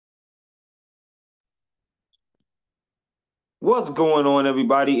What's going on,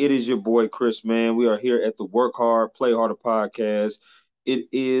 everybody? It is your boy Chris, man. We are here at the Work Hard, Play Harder podcast. It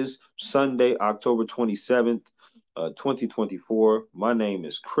is Sunday, October 27th, 2024. My name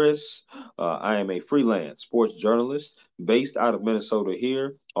is Chris. I am a freelance sports journalist based out of Minnesota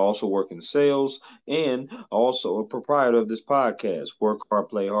here. I also work in sales and also a proprietor of this podcast, Work Hard,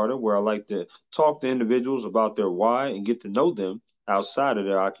 Play Harder, where I like to talk to individuals about their why and get to know them outside of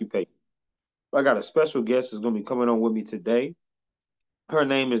their occupation. I got a special guest that's going to be coming on with me today. Her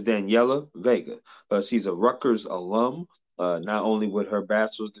name is Daniela Vega. She's a Rutgers alum, not only with her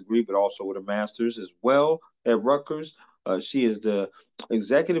bachelor's degree, but also with a master's as well at Rutgers. She is the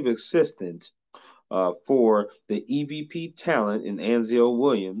executive assistant for the EVP talent in Anzio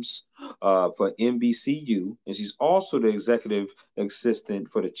Williams for NBCU, and she's also the executive assistant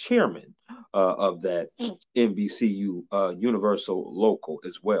for the chairman of that NBCU Universal Local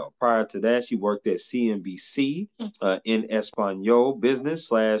as well. Prior to that, she worked at CNBC in Espanol business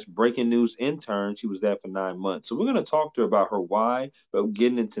slash breaking news intern. She was there for 9 months. So we're going to talk to her about her why of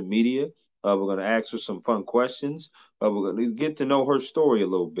getting into media. We're going to ask her some fun questions. We're going to get to know her story a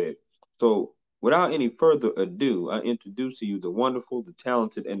little bit. So without any further ado, I introduce to you the wonderful, the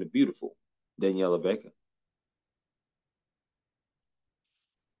talented, and the beautiful Daniela Vega.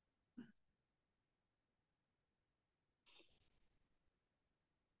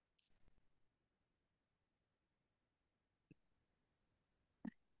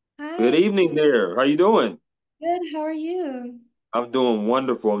 Good Hi, evening there. How you doing? good. How are you? I'm doing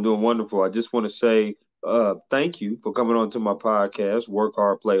wonderful. I'm doing wonderful. I just want to say thank you for coming on to my podcast, Work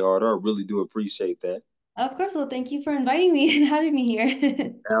Hard, Play Harder. I really do appreciate that. Of course. Well, thank you for inviting me and having me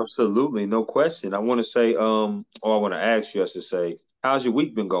here. Absolutely, no question. I want to say, or I want to ask you, I should say, how's your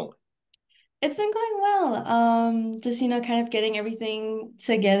week been going? It's been going well. Just kind of getting everything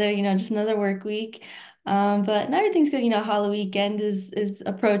together, just another work week. But now everything's good. Halloween weekend is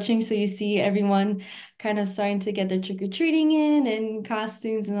approaching, so you see everyone kind of starting to get their trick-or-treating in and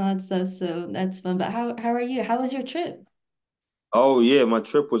costumes and all that stuff. So that's fun. But how are you? How was your trip? Oh yeah, my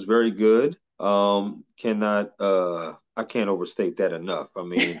trip was very good. Cannot I can't overstate that enough. I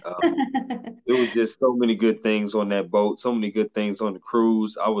mean, it was just so many good things on that boat, so many good things on the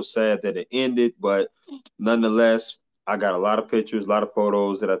cruise. I was sad that it ended, but nonetheless, I got a lot of pictures, a lot of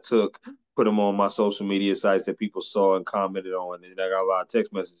photos that I took, put them on my social media sites that people saw and commented on, and I got a lot of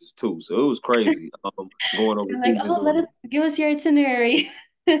text messages too. So it was crazy. Going over You're like, things and oh, let doing us give us your itinerary.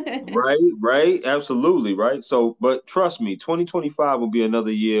 right, absolutely, right. So, but trust me, 2025 will be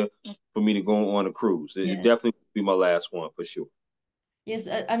another year for me to go on a cruise. It Yeah. definitely will be my last one for sure. Yes,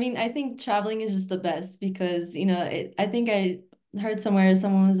 I mean, I think traveling is just the best because, I think I heard somewhere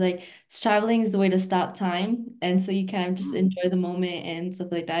someone was like, traveling is the way to stop time. And so you kind of just Mm. enjoy the moment and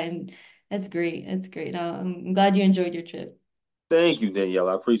stuff like that. And that's great. It's great. I'm glad you enjoyed your trip. Thank you, Danielle.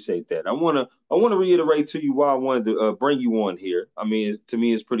 I appreciate that. I wanna reiterate to you why I wanted to bring you on here. I mean, to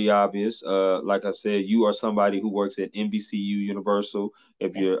me, it's pretty obvious. Like I said, you are somebody who works at NBCU Universal.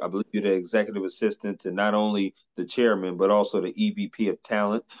 If Yes. I believe you're the executive assistant to not only the chairman but also the EVP of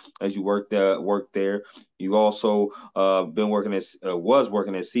talent. As you work there, you also been working as was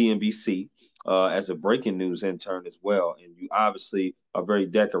working at CNBC. As a breaking news intern as well, and you obviously are very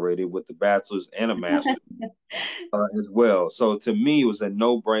decorated with the bachelor's and a master's as well. So to me, it was a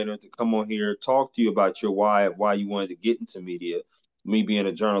no-brainer to come on here, talk to you about your why you wanted to get into media. Me being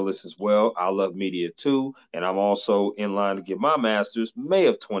a journalist as well, I love media too, and I'm also in line to get my master's May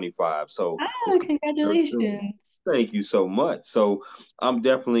of 25. So it's Oh, coming very soon. congratulations. Thank you so much. So I'm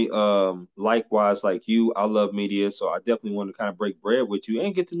definitely likewise like you. I love media, so I definitely want to kind of break bread with you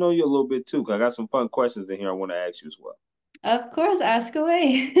and get to know you a little bit too. Cause I got some fun questions in here I want to ask you as well. Of course, ask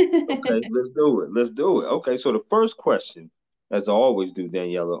away. Okay, let's do it. Let's do it. Okay, so the first question, as I always do,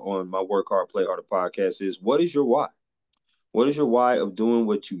 Daniela, on my Work Hard, Play Harder podcast is what is your why? What is your why of doing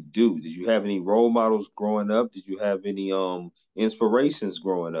what you do? Did you have any role models growing up? Did you have any inspirations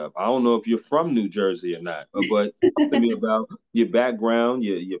growing up? I don't know if you're from New Jersey or not, but talk to me about your background,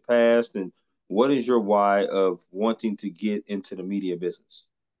 your past, and what is your why of wanting to get into the media business?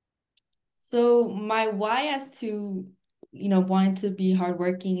 So my why as to, wanting to be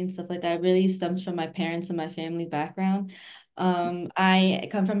hardworking and stuff like that really stems from my parents and my family background. I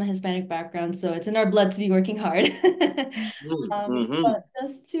come from a Hispanic background, so it's in our blood to be working hard. Mm-hmm. But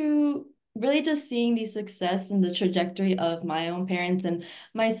just to really just seeing the success and the trajectory of my own parents and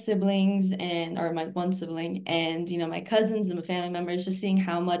my siblings and or my one sibling and my cousins and my family members, just seeing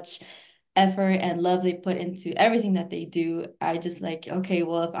how much effort and love they put into everything that they do. I just like, okay,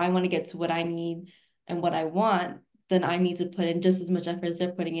 well, if I want to get to what I need and what I want, then I need to put in just as much effort as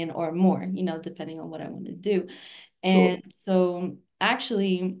they're putting in or more, depending on what I want to do. Sure. And so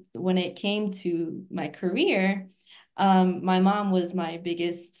actually, when it came to my career, my mom was my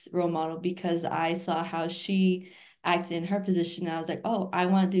biggest role model because I saw how she acted in her position. And I was like, oh, I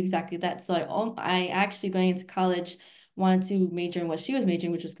want to do exactly that. So I actually going into college wanted to major in what she was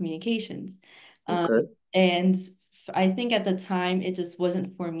majoring, which was communications. Um, Okay. and I think at the time it just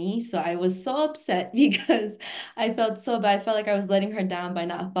wasn't for me. So I was so upset because I felt so bad. I felt like I was letting her down by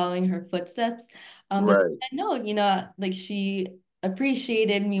not following her footsteps. But Right. I know, like she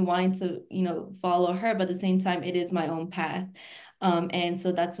appreciated me wanting to, follow her, but at the same time, it is my own path. And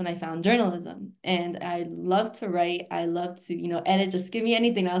so that's when I found journalism. And I love to write. I love to, edit. Just give me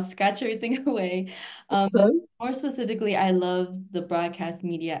anything. I'll scratch everything away. But Okay. more specifically, I love the broadcast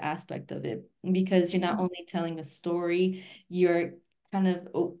media aspect of it because you're not only telling a story, you're kind of,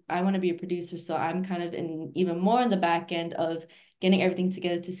 oh, I want to be a producer. So I'm kind of in even more in the back end of getting everything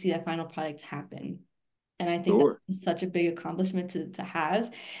together to see that final product happen. And I think Sure. that's such a big accomplishment to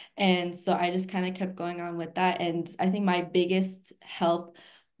have. And so I just kind of kept going on with that. And I think my biggest help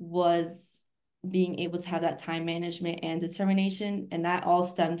was being able to have that time management and determination. And that all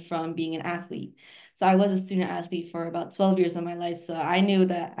stemmed from being an athlete. So I was a student athlete for about 12 years of my life. So I knew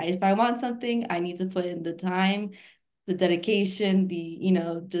that if I want something, I need to put in the time, the dedication,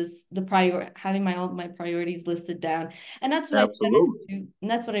 just the having my priorities listed down. And that's what I put Absolutely. into,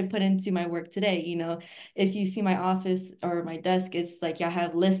 and that's what I put into my work today. If you see my office or my desk, it's like I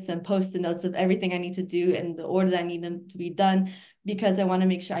have lists and post-it notes of everything I need to do and the order that I need them to be done because I want to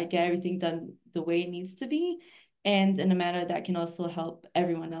make sure I get everything done the way it needs to be and in a manner that can also help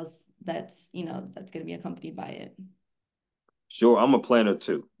everyone else that's going to be accompanied by it. Sure, I'm a planner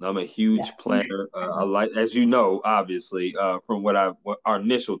too. I'm a Yeah. huge planner. I like, as you know, obviously, from what our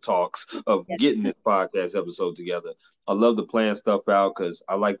initial talks of Yes. getting this podcast episode together. I love to plan stuff out because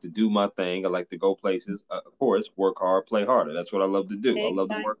I like to do my thing. I like to go places. Of course, work hard, play harder. That's what I love to do. I love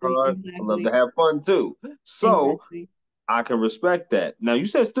to work Exactly, hard. I love to exactly, have fun too. So exactly. I can respect that. Now, you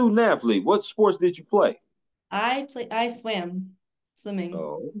said student athlete. What sports did you play? I swam, swimming.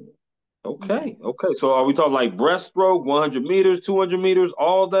 Oh, Yeah. okay, okay. So are we talking like breaststroke, 100 meters, 200 meters,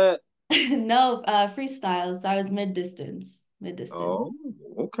 all that? No, freestyle. So I was mid distance, mid distance. Oh,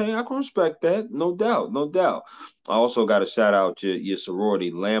 okay. I can respect that. No doubt. No doubt. I also got to shout out your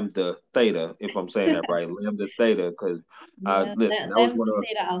sorority, Lambda Theta, if I'm saying that right. Lambda Theta, because Yeah, listen, that was them one of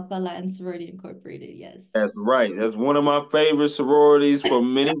Theta Alpha Latin Sorority Incorporated. Yes. that's right. That's one of my favorite sororities for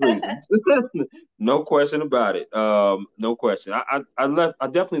many reasons. No question about it. No question. I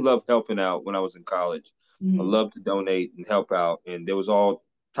definitely loved helping out when I was in college. I Mhm. loved to donate and help out, and there was all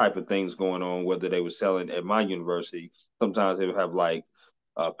type of things going on. Whether they were selling at my university, sometimes they would have like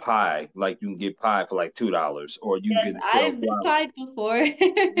pie, like you can get pie for like $2, or you Yes, can sell I've been flowers. pied before.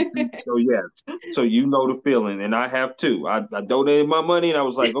 So yeah, so you know the feeling, and I have too. I donated my money, and I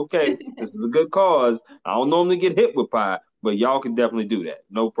was like, okay, this is a good cause. I don't normally get hit with pie, but y'all can definitely do that,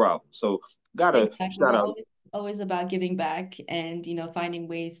 no problem. So gotta Exactly. shout We're out. always about giving back and, finding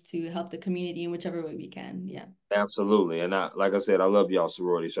ways to help the community in whichever way we can. Yeah. Absolutely. And like I said, I love y'all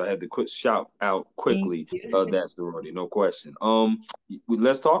sorority. So I had to quick shout out Thank quickly you. that sorority, no question.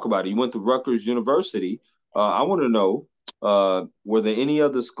 Let's talk about it. You went to Rutgers University. I want to know, were there any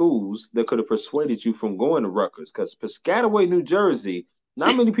other schools that could have persuaded you from going to Rutgers? Because Piscataway, New Jersey,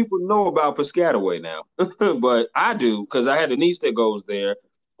 not many people know about Piscataway now, but I do because I had a niece that goes there.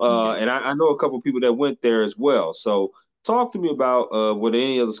 Yeah. And I know a couple of people that went there as well. So talk to me about were there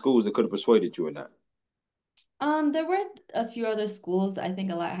any other schools that could have persuaded you or not? There were a few other schools. I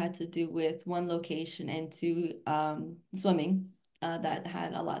think a lot had to do with one location and two, swimming, that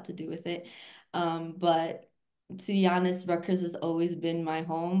had a lot to do with it. But to be honest, Rutgers has always been my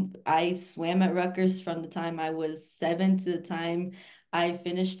home. I swam at Rutgers from the time I was 7 to the time I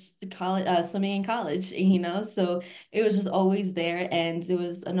finished the college, swimming in college, so it was just always there and it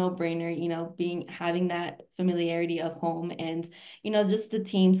was a no-brainer, having that familiarity of home and just the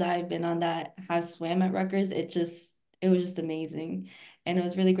teams I've been on that have swam at Rutgers, it was just amazing. And it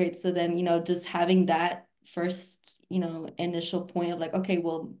was really great. So then, just having that first, initial point of like, okay,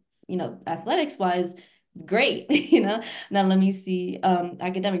 well, athletics wise, great, Now let me see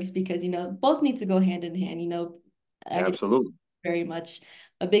academics because, both need to go hand in hand, academics Absolutely. very much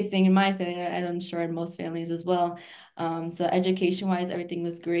a big thing in my family, and I'm sure in most families as well. So education wise, everything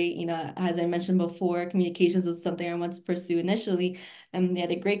was great. As I mentioned before, communications was something I wanted to pursue initially, and they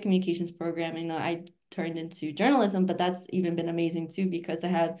had a great communications program. I turned into journalism, but that's even been amazing too because I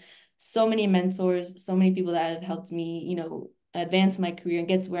had so many mentors, so many people that have helped me, advance my career and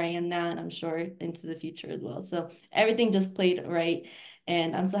get to where I am now, and I'm sure into the future as well. So everything just played right,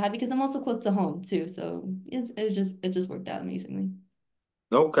 and I'm so happy because I'm also close to home too. So it just worked out amazingly.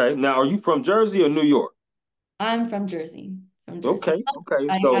 Okay. Now, are you from Jersey or New York? I'm from Jersey, from Jersey. Okay. Okay.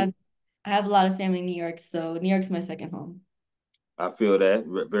 I So have I have a lot of family in New York, so New York's my second home. I feel that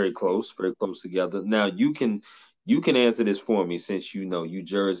very close together. Now you can answer this for me since you know you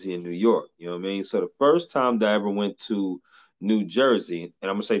Jersey and New York. You know what I mean? So the first time that I ever went to New Jersey, and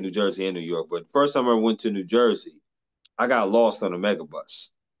I'm gonna say New Jersey and New York, but the first time I went to New Jersey, I got lost on a megabus.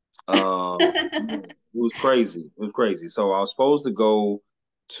 Yeah, it was crazy. It was crazy. So I was supposed to go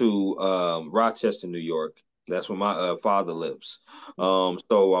to Rochester, New York. That's where my father lives.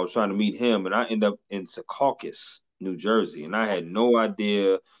 So I was trying to meet him, and I end up in Secaucus, New Jersey, and I had no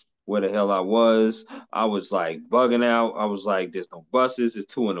idea where the hell I was. I was like bugging out. I was like, "There's no buses.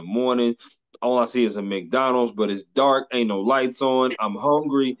 It's 2 in the morning. All I see is a McDonald's, but it's dark. Ain't no lights on. I'm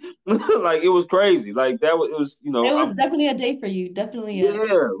hungry. Like it was crazy. Like that was it was. It was I'm definitely a day for you. Definitely a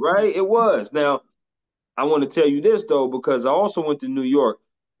yeah, right. It was. Now I want to tell you this though, because I also went to New York.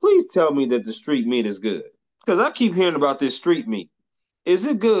 Please tell me that the street meat is good, because I keep hearing about this street meat. Is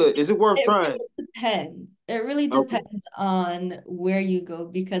it good? Is it worth It trying? really depends. It really Okay. depends on where you go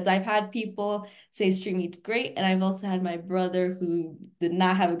because I've had people say street meat's great, and I've also had my brother who did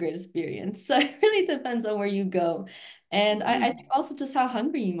not have a great experience. So it really depends on where you go. And I think also just how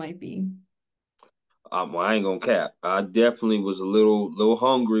hungry you might be. Well, I ain't gonna cap. I definitely was a little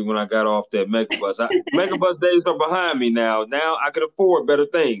hungry when I got off that megabus. Megabus days are behind me now. Now I can afford better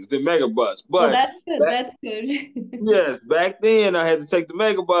things than megabus. Well, But that's good. back, That's good. yes, back then I had to take the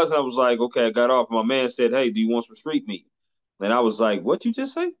megabus, and I was like, okay, I got off. My man said, "Hey, do you want some street meat?" And I was like, "What you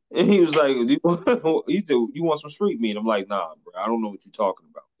just say?" And he was like, "He said, you want some street meat?" I'm like, "Nah, bro, I don't know what you're talking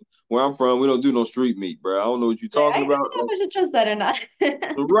about. Where I'm from, we don't do no street meat, bro. I don't know what you're Like, talking I about." don't know if I should trust that or not.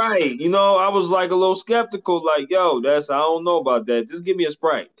 Right. I was like a little skeptical, like, yo, I don't know about that. Just give me a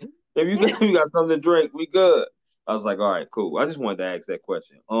Sprite. If you got something to drink, we good. I was like, all right, cool. I just wanted to ask that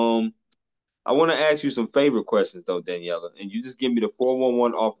question. I want to ask you some favorite questions though, Daniela, and you just give me the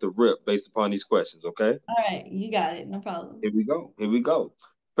 411 off the rip based upon these questions, okay? All right, you got it. No problem. Here we go. Here we go.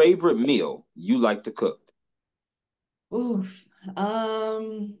 Favorite meal you like to cook? Oof.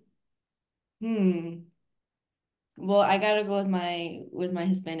 Hmm. Well, I gotta go with my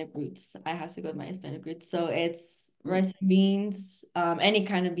Hispanic roots. I have to go with my Hispanic roots. So it's Mm, rice and beans, any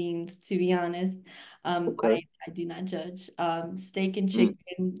kind of beans, to be honest. okay. I do not judge. Steak and Mm,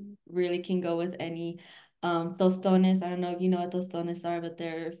 chicken really can go with any. Tostones, I don't know if you know what tostones are, but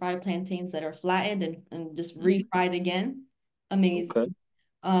they're fried plantains that are flattened and just mm, refried again. Amazing. okay.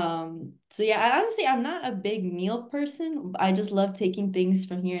 So yeah, I honestly I'm not a big meal person. I just love taking things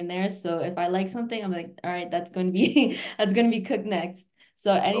from here and there. So if I like something, I'm like, all right, that's going to be that's going to be cooked next.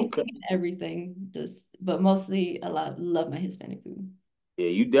 So Okay. anything and everything, just but mostly I love my Hispanic food. Yeah,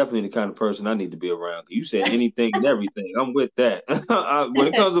 you definitely the kind of person I need to be around. You said anything and everything. I'm with that. When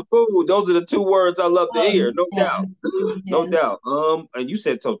it comes to food, those are the two words I love to hear. Oh, No yeah. doubt. No Yes. doubt. And you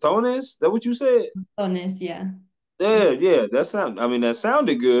said totones? Is that what you said? Bonus, yeah. Yeah, yeah. I mean, that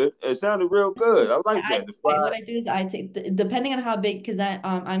sounded good. It sounded real good. I like that. The What fried. I do is I take depending on how big because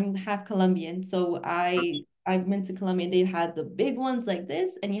I'm half Colombian, so I've been to Colombia. They've had the big ones like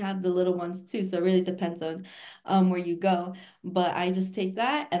this, and you have the little ones too. So it really depends on where you go. But I just take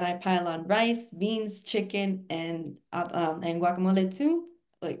that and I pile on rice, beans, chicken, and guacamole too.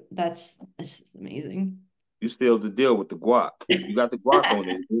 Like that's just amazing. You sealed the deal with the guac. You got the guac on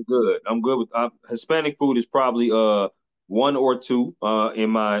it. You're good. I'm good with Hispanic food is probably one or two in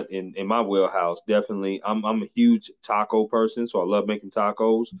my wheelhouse. Definitely. I'm a huge taco person, so I love making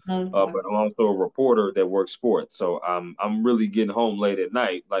tacos. Love But tacos. I'm also a reporter that works sports. So I'm really getting home late at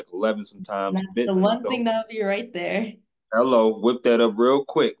night, like 11 sometimes, That's the midnight. one So thing that'll be right there. hello, whip that up real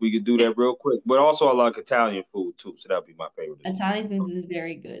quick. We could do that real quick. But also I like Italian food too, so that'd be my favorite as Italian food is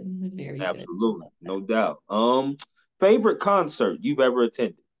very good, very good. Absolutely, Love that. no doubt. Favorite concert you've ever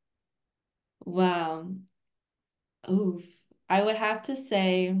attended? Wow. Oof. I would have to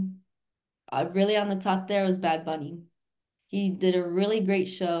say, really on the top there was Bad Bunny. He did a really great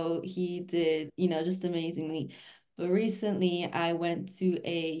show. He did, just amazingly. But recently I went to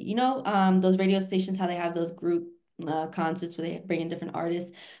those radio stations, how they have those group concerts where they bring in different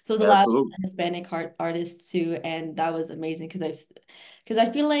artists. So it was a lot of Absolutely, Hispanic heart artists too, and that was amazing because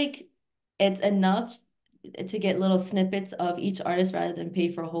I feel like it's enough to get little snippets of each artist rather than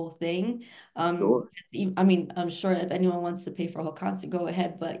pay for a whole thing. sure. I mean, I'm sure if anyone wants to pay for a whole concert, go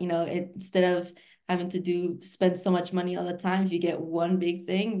ahead. But instead of having to spend so much money all the time, if you get one big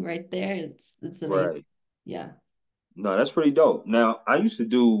thing right there, it's amazing. Right. Yeah. No, that's pretty dope. Now, I used to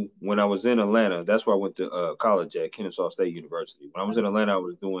do when I was in Atlanta. That's where I went to college at Kennesaw State University. When I was in Atlanta, I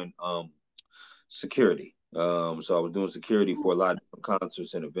was doing security. So I was doing security for a lot of different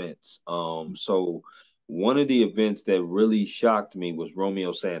concerts and events. So one of the events that really shocked me was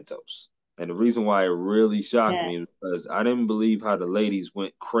Romeo Santos. And the reason why it really shocked Yeah. me is because I didn't believe how the ladies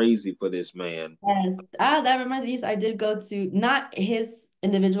went crazy for this man. Yes. Ah, that reminds me, I did go to not his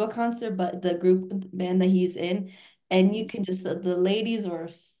individual concert, but the group band that he's in. And you can just, the ladies were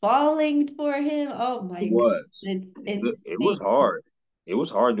falling for him. Oh It my God. was. It's It was insane. hard. It was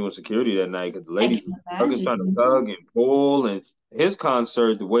hard doing security that night because the I ladies were can tugging, trying to imagine. tug and pull. And his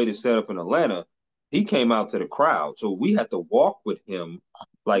concert, the way to set up in Atlanta, he came out to the crowd. So we had to walk with him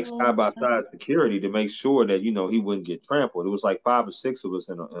like Oh, side by side security to make sure that, he wouldn't get trampled. It was like 5 or 6 of us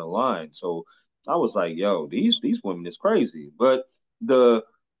in a line. So I was like, yo, these women is crazy. But the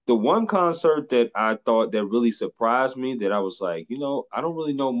the one concert that I thought that really surprised me that I was like, I don't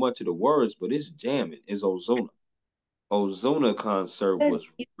really know much of the words, but it's jamming, is Ozuna. Ozuna concert was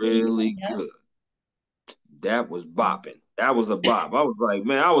he's pretty good. really Yeah. good. That was Yeah. bopping. That was a bop. I was like,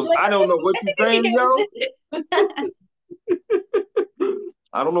 man, Like, I don't know what I you're think I saying, yo. think I can.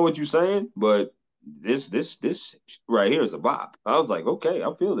 I don't know what you're saying, but this right here is a bop. I was like, okay,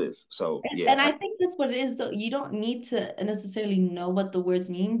 I feel this. So yeah, And I think that's what it is. So you don't need to necessarily know what the words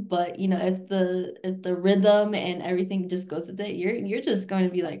mean, but if the rhythm and everything just goes with it, you're just going to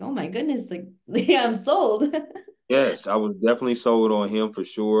be like, oh my goodness, like yeah, I'm sold. yes, I was definitely sold on him for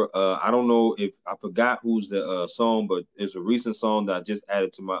sure. I don't know if I forgot who's the song, but it's a recent song that I just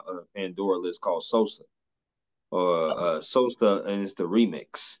added to my Pandora list called Sosa. Or Sosa, and it's the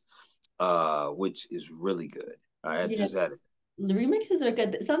remix, which is really good. I had Yeah, just added the remixes are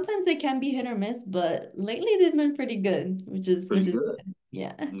good. Sometimes they can be hit or miss, but lately they've been pretty good, which pretty is good, good.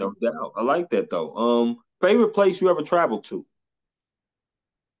 Yeah. no doubt. I like that though. Favorite place you ever traveled to?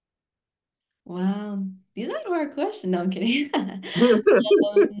 Wow, these are hard questions. No, I'm kidding.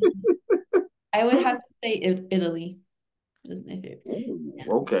 I would have to say Italy was my favorite. Ooh, Yeah.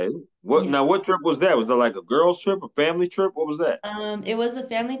 okay. What Yeah. now? What trip was that? Was it like a girls trip, a family trip? What was that? It was a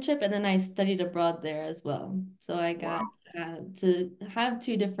family trip, and then I studied abroad there as well. So I got Wow, to have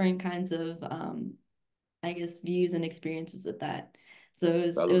two different kinds of, I guess, views and experiences with that. So I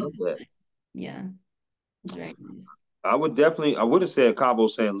it was, love that. yeah, it was very nice. I would have said Cabo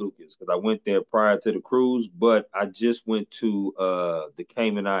San Lucas because I went there prior to the cruise, but I just went to the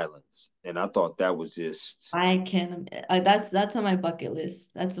Cayman Islands and I thought that was just I can, that's on my bucket list.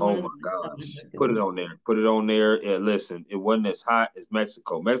 That's one oh of the my things on my gosh. bucket Put it list. on there. Put it on there. And listen, it wasn't as hot as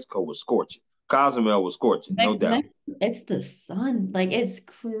Mexico. Mexico was scorching. Cozumel was scorching, no doubt. Mexico, it's the sun, like it's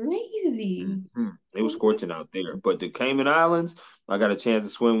crazy. It was scorching out there. But the Cayman Islands, I got a chance to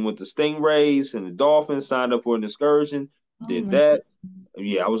swim with the stingrays and the dolphins, signed up for an excursion, Oh did my that. goodness.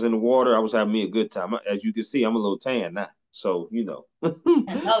 Yeah, I was in the water. I was having me a good time. As you can see, I'm a little tan now. So,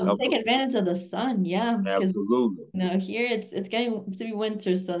 And, oh, take advantage of the sun, yeah, because absolutely here it's getting to be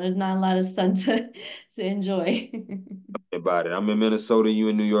winter, so there's not a lot of sun to enjoy. about it. I'm in Minnesota, you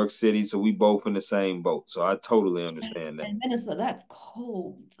in New York City, so we both in the same boat. So I totally understand that. And Minnesota, that's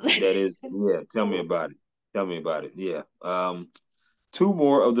cold. That That's is, yeah. Tell me cold. about it. Tell me about it. Yeah. Two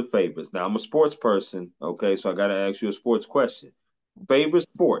more of the favorites. Now I'm a sports person. Okay, so I got to ask you a sports question. Favorite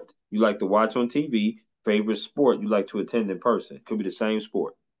sport you like to watch on TV? Favorite sport you like to attend in person? Could be the same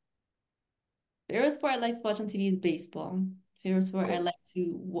sport. Favorite sport I like to watch on TV is baseball. Favorite sport I Oh, like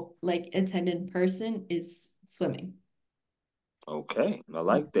to like attend in person is swimming. okay, I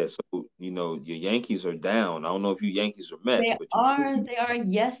like that. So your Yankees are down. I don't know if you Yankees or Mets, They but are, they are.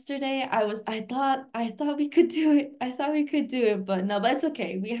 Yesterday, I thought we could do it. I thought we could do it, but no, but it's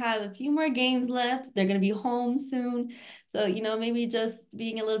okay. We have a few more games left. They're gonna be home soon. So, maybe just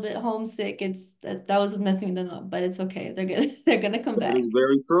being a little bit homesick, that was messing them up, but it's okay. They're gonna come that back. is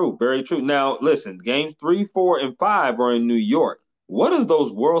very true. Very true. Now listen, games 3, 4, and 5 are in New York. What is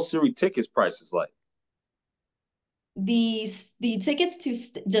those World Series tickets prices like? The tickets to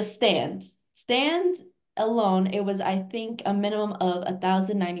just stand alone, it was I think a minimum of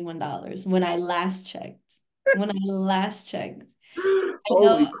 $1,091 when I last checked. When I last checked. I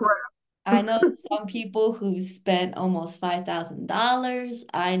Holy know crap! I know some people who spent almost $5,000.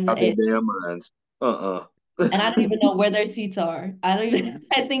 I know Out their it, damn minds. Uh-uh. and I don't even know where their seats are. I don't even,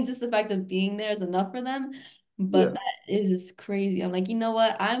 I think just the fact of being there is enough for them. But Yeah. that is just crazy. I'm like, you know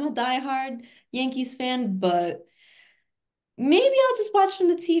what? I'm a diehard Yankees fan, but maybe I'll just watch from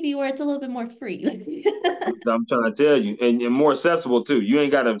the TV where it's a little bit more free. I'm trying to tell you, and more accessible too. You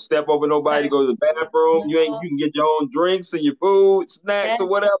ain't got to step over nobody to go to the bathroom. You No, can get your own drinks and your food, snacks, yes, or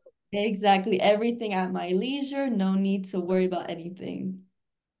whatever. Exactly. Everything at my leisure, no need to worry about anything.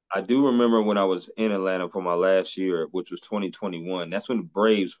 I do remember when I was in Atlanta for my last year, which was 2021. That's when the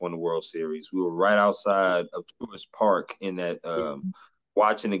Braves won the World Series. We were right outside of Tourist Park in that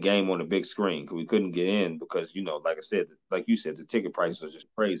watching the game on the big screen because we couldn't get in because like I said, like you said, the ticket prices are just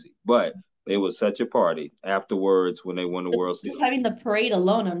crazy. But it was such a party afterwards when they won the World Just Series. having the parade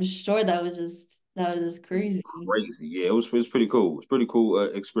alone, I'm sure that was just crazy. Crazy, yeah. It was pretty cool. It was pretty cool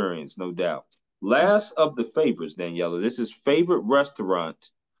experience, no doubt. Last of the favorites, Daniela. This is favorite restaurant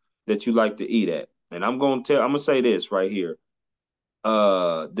that you like to eat at. And I'm gonna say this right here.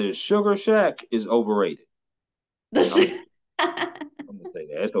 The Sugar Shack is overrated. The I'm sh- I'm gonna say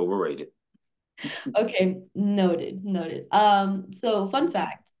that. It's overrated. Okay, noted, noted. So fun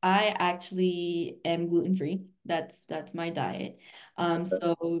fact, I actually am gluten free. That's my diet. Okay.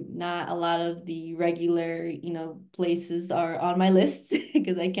 So not a lot of the regular, places are on my list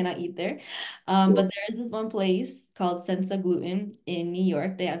because I cannot eat there. But Sure. there is this one place called Senza Gluten in New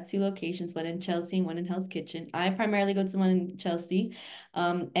York. They have two locations, one in Chelsea and one in Hell's Kitchen. I primarily go to one in Chelsea,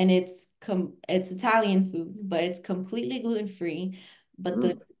 and it's Italian food, but it's completely gluten free. But the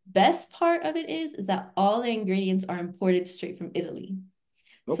Mm, best part of it is that all the ingredients are imported straight from Italy.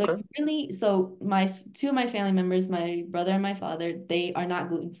 So okay. you really, so my two of my family members, my brother and my father, they are not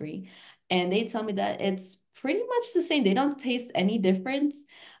gluten free, and they tell me that it's pretty much the same. They don't taste any difference.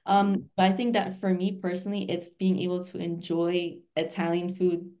 Mhm. But I think that for me personally, it's being able to enjoy Italian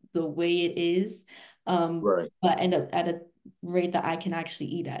food the way it is, Right. but end up at a rate that I can actually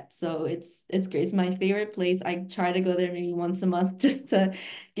eat at. So it's great. It's my favorite place. I try to go there maybe once a month just to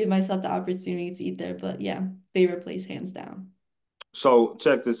give myself the opportunity to eat there. But yeah, favorite place hands down. So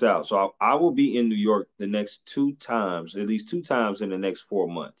check this out. So I will be in New York the next two times, at least two times in the next 4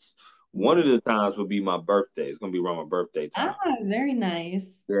 months. One of the times will be my birthday. It's gonna be around my birthday Ah, time. very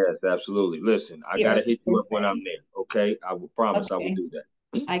nice. Yes, absolutely. Listen, I The gotta early hit you up when I'm birthday. there. Okay, I will promise I will Okay. do that.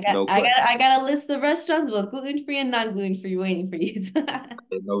 I got No I question. got I got a list of restaurants, both gluten free and non gluten free, waiting for you.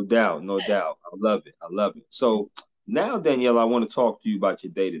 No doubt, no doubt. I love it. I love it. So now, Danielle, I want to talk to you about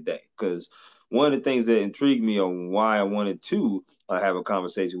your day to day because one of the things that intrigued me on why I wanted to have a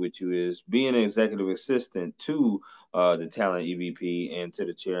conversation with you is being an executive assistant to the talent EVP and to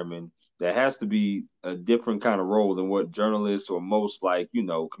the chairman. There has to be a different kind of role than what journalists or most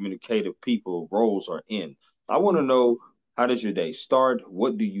communicative people roles are in. I want to know, how does your day start?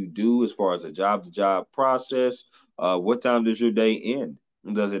 What do you do as far as a job to job process? What time does your day end?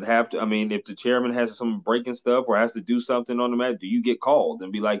 Does it have to? I mean, if the chairman has some breaking stuff or has to do something on the mat, do you get called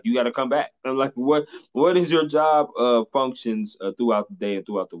and be like, "You got to come back"? I'm like, what is your job functions throughout the day and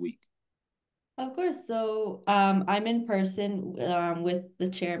throughout the week? Of course. So I'm in person with the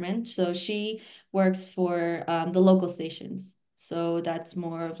chairman. So she works for the local stations. So that's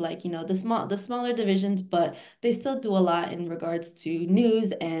more of like, the smaller divisions, but they still do a lot in regards to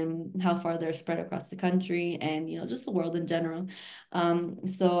news and how far they're spread across the country and, just the world in general.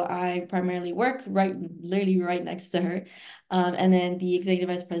 So I primarily work literally right next to her. And then the executive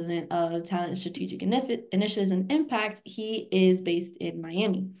vice president of talent, strategic initiatives and impact, he is based in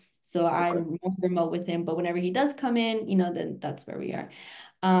Miami. So Okay. I'm more remote with him, but whenever he does come in, then that's where we are.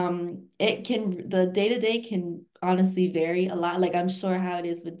 The day to day can honestly vary a lot. Like I'm sure how it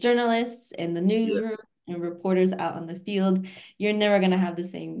is with journalists in the Yeah. newsroom and reporters out on the field. You're never gonna have the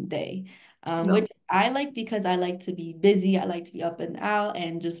same day. No. Which I like because I like to be busy. I like to be up and out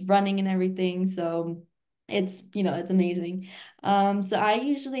and just running and everything. So it's amazing. So I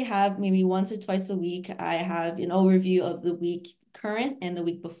usually have maybe once or twice a week, I have an overview of the week current and the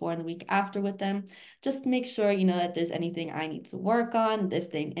week before and the week after with them. Just to make sure, if there's anything I need to work on, if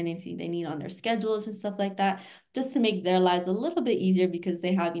they anything they need on their schedules and stuff like that, just to make their lives a little bit easier because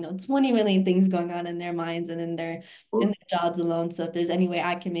they have, 20 million things going on in their minds and in their jobs alone. So if there's any way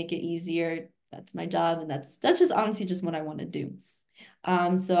I can make it easier, that's my job. And that's just honestly just what I want to do.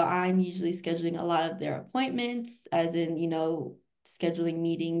 So I'm usually scheduling a lot of their appointments, as in, scheduling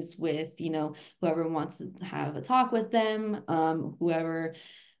meetings with, whoever wants to have a talk with them, whoever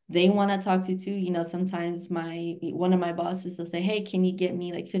they want to talk to too. Sometimes my one of my bosses will say, "Hey, can you get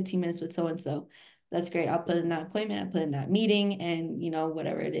me like 15 minutes with so and so?" That's great. I'll put in that appointment, I put in that meeting, and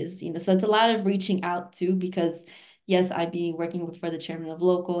whatever it is. So it's a lot of reaching out too, because yes, I'd be working for the chairman of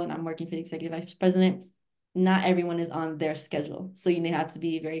local and I'm working for the executive vice president. Not everyone is on their schedule. So have to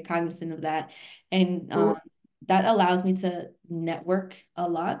be very cognizant of that. And Sure. that allows me to network a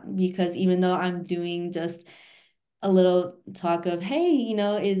lot because even though I'm doing just a little talk of, hey,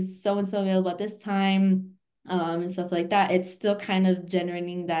 is so and so available at this time, and stuff like that, it's still kind of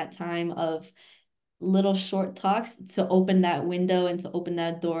generating that time of little short talks to open that window and to open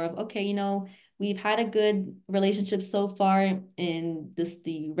that door of, okay, we've had a good relationship so far in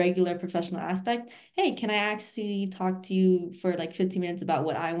the regular professional aspect. Hey, can I actually talk to you for like 15 minutes about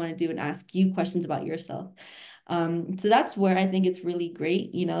what I want to do and ask you questions about yourself? So that's where I think it's really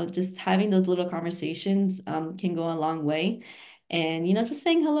great, just having those little conversations can go a long way. And, just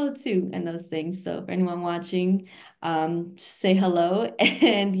saying hello too and those things. So for anyone watching, say hello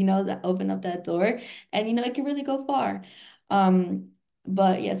and, open up that door and, it can really go far.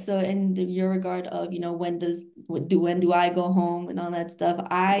 But yeah, so in your regard of, when do I go home and all that stuff,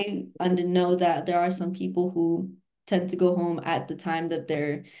 I under know that there are some people who tend to go home at the time that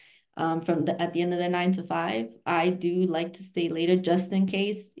they're at the end of their 9 to 5. I do like to stay later just in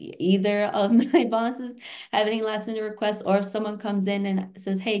case either of my bosses have any last minute requests or if someone comes in and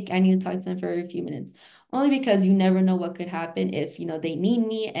says, hey, I need to talk to them for a few minutes. Only because you never know what could happen if, they need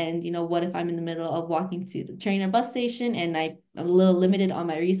me. And, what if I'm in the middle of walking to the train or bus station and I'm a little limited on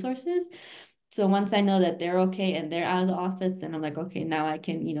my resources. So once I know that they're okay and they're out of the office, then I'm like, okay, now I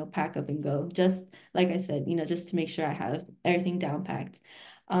can, pack up and go. Just like I said, just to make sure I have everything down packed.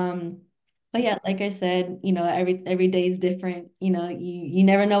 Um, but yeah, like I said, every day is different. You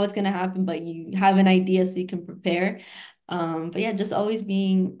never know what's gonna happen, but you have an idea so you can prepare. But yeah, just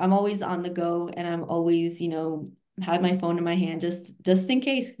I'm always on the go and I'm always, have my phone in my hand just in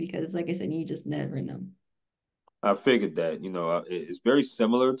case, because like I said, you just never know. I figured that, it's very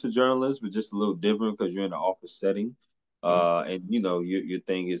similar to journalists, but just a little different because you're in an office setting. Yes. And your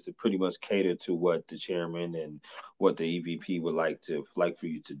thing is to pretty much cater to what the chairman and what the EVP would like for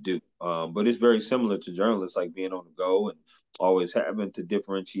you to do. But it's very similar to journalists, like being on the go and always having to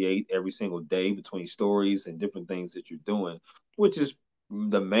differentiate every single day between stories and different things that you're doing, which is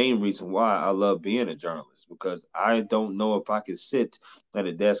the main reason why I love being a journalist, because I don't know if I could sit at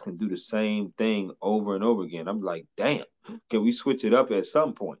a desk and do the same thing over and over again. I'm like, damn, can we switch it up at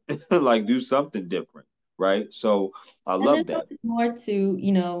some point? Like do something different, right? So I And there's love that. always more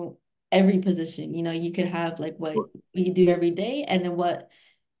to, every position. You could have like what you do every day and then what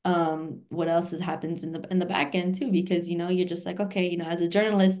else happens in the back end too, because you're just like, okay, as a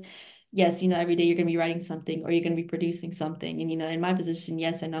journalist, yes, every day you're going to be writing something or you're going to be producing something. And in my position,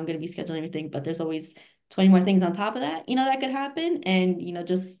 yes, I know I'm going to be scheduling everything, but there's always 20 more things on top of that, that could happen. And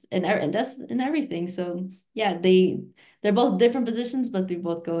just and that's and everything. So yeah, they're both different positions, but they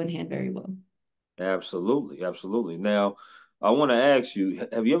both go in hand very well. Absolutely, absolutely. Now, I want to ask you,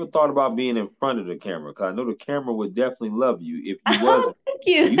 have you ever thought about being in front of the camera? Because I know the camera would definitely love you if you Oh, wasn't. thank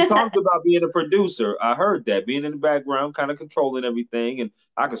you. You talked about being a producer. I heard that, being in the background, kind of controlling everything. And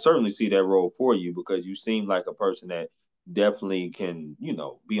I could certainly see that role for you because you seem like a person that definitely can,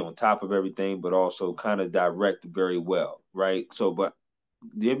 be on top of everything, but also kind of direct very well, right? So, but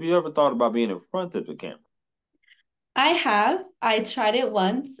have you ever thought about being in front of the camera? I have. I tried it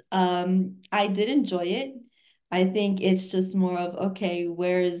once. I did enjoy it. I think it's just more of, okay,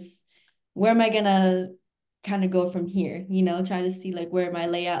 where am I gonna kind of go from here? Trying to see like where my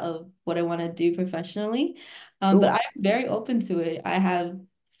layout of what I want to do professionally. But Sure. I'm very open to it. I have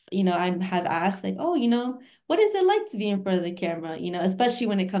asked like, oh, what is it like to be in front of the camera? Especially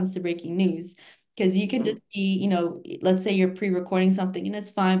when it comes to breaking news. Because you can Mm-hmm. just be, let's say you're pre-recording something and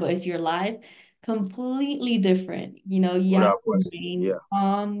it's fine, but if you're live, completely different. You have Without to question. Yeah. remain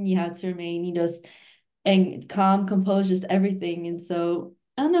calm, you have to remain, just and calm, compose, just everything. And so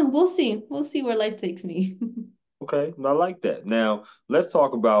I don't know, we'll see. We'll see where life takes me. Okay, I like that. Now, let's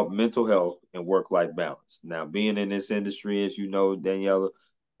talk about mental health and work-life balance. Now, being in this industry, as you know, Daniela,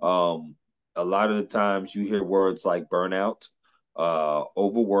 um, a lot of the times you hear words like burnout,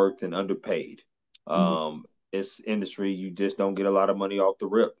 overworked, and underpaid. Mhm. This industry, you just don't get a lot of money off the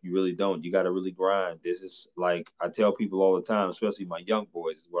rip. You really don't. You got to really grind. This is like I tell people all the time, especially my young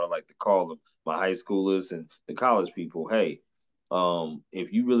boys, is what I like to call them, my high schoolers and the college people. Hey,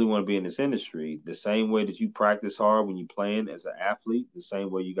 if you really want to be in this industry, the same way that you practice hard when you're playing as an athlete, the same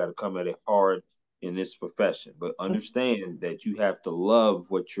way you got to come at it hard in this profession. But understand that you have to love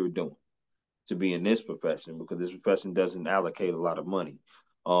what you're doing to be in this profession because this profession doesn't allocate a lot of money.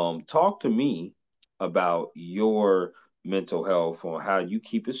 Talk to me about your mental health on how you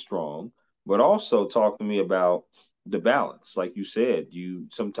keep it strong, but also talk to me about the balance. Like you said, you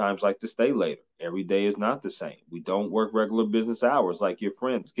sometimes like to stay later. Every day is not the same. We don't work regular business hours like your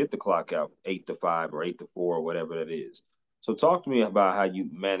friends get the clock out 8 to 5 or 8 to 4 or whatever that is. So talk to me about how you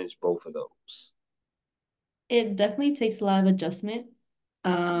manage both of those. It definitely takes a lot of adjustment.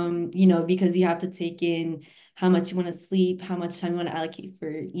 Because you have to take in how much you want to sleep, how much time you want to allocate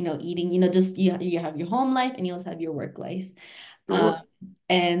for, eating, just you have your home life and you also have your work life. Um, Sure.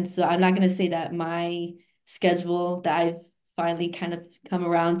 And so I'm not going to say that my schedule that I've finally kind of come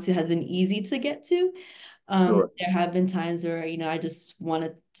around to has been easy to get to. Sure. There have been times where, I just want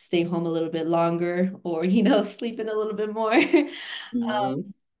to stay home a little bit longer or, sleep in a little bit more. Hmm.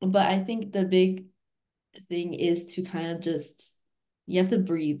 But I think the big thing is to kind of just, you have to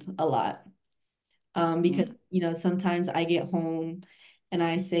breathe a lot. Because sometimes I get home and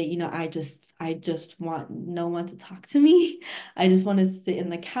I say, I just want no one to talk to me. I just want to sit in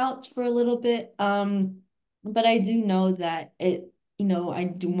the couch for a little bit. But I do know that I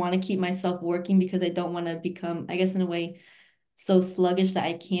do want to keep myself working because I don't want to become, I guess, in a way, so sluggish that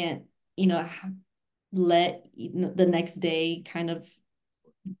I can't, let the next day kind of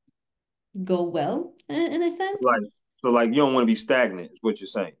go well in a sense. Like, so like you don't want to be stagnant, is what you're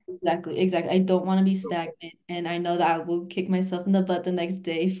saying. Exactly, exactly. I don't want to be Okay. stagnant, and I know that I will kick myself in the butt the next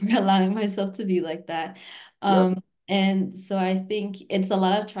day for allowing myself to be like that. Yep. And so I think it's a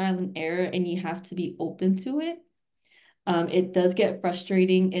lot of trial and error, and you have to be open to it. It does get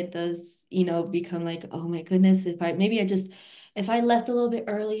frustrating. It does, become like, oh my goodness, if I left a little bit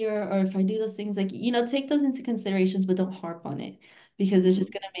earlier or if I do those things, like, take those into considerations, but don't harp on it because it's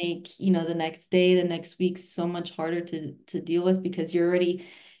just Mhm. gonna make, the next day, the next week so much harder to deal with because you're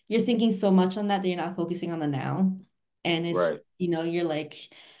thinking so much on that you're not focusing on the now. And it's, Right. you're like,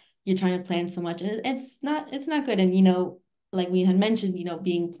 you're trying to plan so much and it's not good. And like we had mentioned,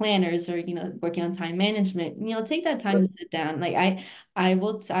 being planners or, working on time management, take that time Yep. to sit down. Like I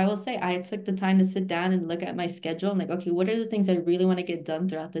will say I took the time to sit down and look at my schedule. I'm like, okay, what are the things I really want to get done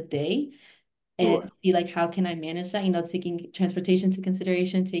throughout the day? And Sure. see like how can I manage that, taking transportation into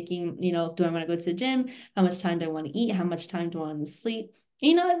consideration, taking, do I want to go to the gym? How much time do I want to eat? How much time do I want to sleep?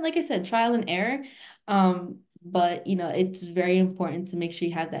 Like I said, trial and error. But it's very important to make sure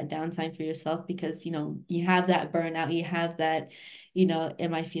you have that downtime for yourself because you have that burnout, you have that,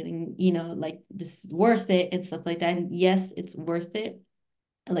 am I feeling, like this is worth it and stuff like that. And yes, it's worth it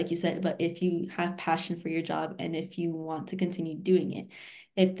like you said, but if you have passion for your job and if you want to continue doing it,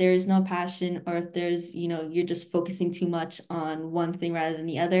 if there's no passion or if there's, you're just focusing too much on one thing rather than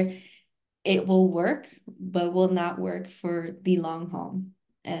the other, it will work, but will not work for the long haul.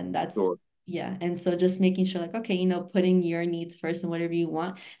 And that's, Sure. yeah. And so just making sure, like, okay, putting your needs first and whatever you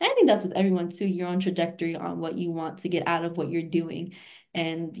want. And I think that's with everyone too, your own trajectory on what you want to get out of what you're doing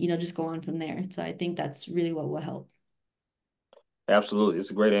and, just go on from there. So I think that's really what will help. Absolutely.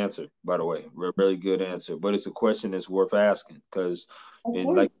 It's a great answer, by the way. Really good answer. But it's a question that's worth asking because Of in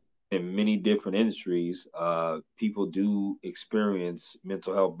course. like in many different industries, people do experience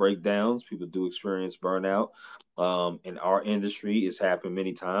mental health breakdowns. People do experience burnout. In our industry, it's happened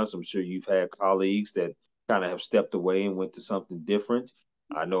many times. I'm sure you've had colleagues that kind of have stepped away and went to something different.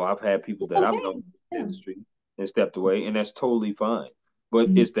 I know I've had people that I've known Okay. in the Yeah. industry and stepped away, and that's totally fine. But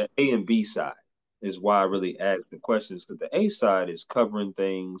Mhm. it's the A and B side is why I really ask the questions because the A side is covering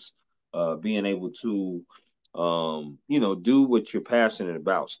things, being able to, do what you're passionate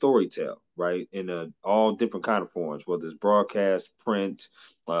about, storytell, right? In all different kind of forms, whether it's broadcast, print,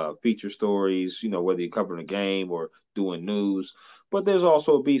 feature stories, whether you're covering a game or doing news. But there's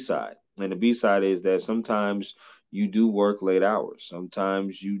also a B side, and the B side is that sometimes you do work late hours.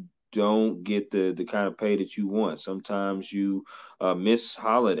 Sometimes you don't get the kind of pay that you want. Sometimes you miss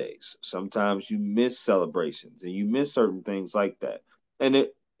holidays. Sometimes you miss celebrations and you miss certain things like that. And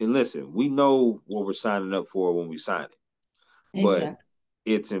listen, we know what we're signing up for when we sign it, but Exactly.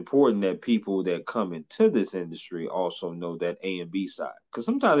 it's important that people that come into this industry also know that A and B side because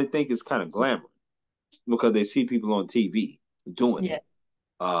sometimes they think it's kind of glamorous because they see people on TV doing Yeah.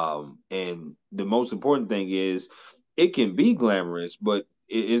 it. And the most important thing is it can be glamorous, but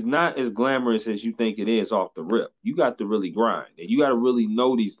it is not as glamorous as you think it is off the rip. You got to really grind and you got to really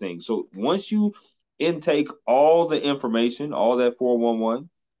know these things. So once you intake all the information, all that 411,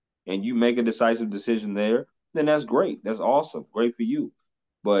 and you make a decisive decision there, then that's great. That's awesome. Great for you.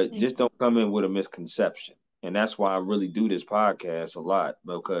 But just don't come in with a misconception. And that's why I really do this podcast a lot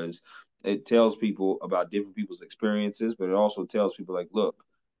because it tells people about different people's experiences, but it also tells people like, look,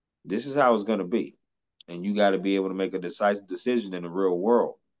 this is how it's going to be. And you got to be able to make a decisive decision in the real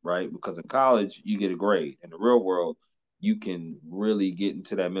world, right? Because in college, you get a grade. In the real world, you can really get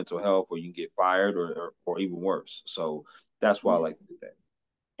into that mental health or you can get fired or even worse. So that's why I Yeah. like to do that.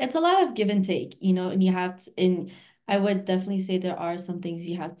 It's a lot of give and take, and you have to, and I would definitely say there are some things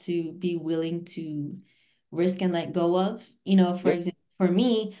you have to be willing to risk and let go of. For Yep. example, for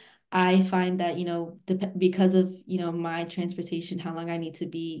me, I find that, because of, my transportation, how long I need to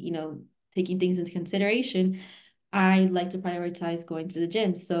be, taking things into consideration, I like to prioritize going to the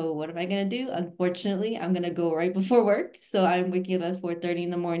gym. So what am I gonna do? Unfortunately, I'm gonna go right before work. So I'm waking up at 4:30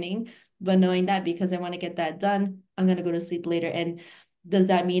 in the morning. But knowing that because I want to get that done, I'm gonna go to sleep later. And does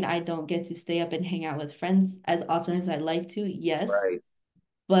that mean I don't get to stay up and hang out with friends as often as I'd like to? Yes, Right.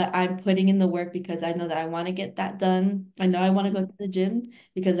 but I'm putting in the work because I know that I want to get that done. I know I want to go to the gym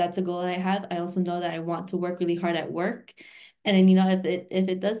because that's a goal that I have. I also know that I want to work really hard at work. And then, if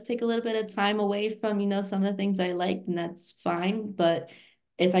it does take a little bit of time away from, some of the things I like, then that's fine. But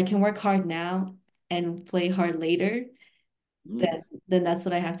if I can work hard now and play hard later, Mm. then that's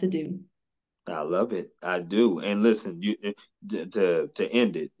what I have to do. I love it. I do. And listen, to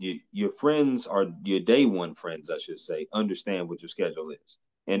end it, your friends are your day one friends, I should say, understand what your schedule is,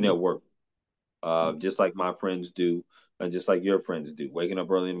 and Yeah. they'll work. Just like my friends do, and just like your friends do. Waking up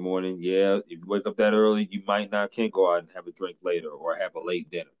early in the morning, yeah. If you wake up that early, you might not can't go out and have a drink later or have a late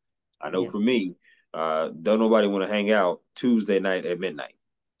dinner. I know Yeah. for me, don't nobody want to hang out Tuesday night at midnight.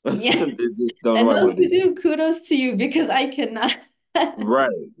 Yeah. They just don't And nobody those want to who do that. do, kudos to you because I cannot. Right,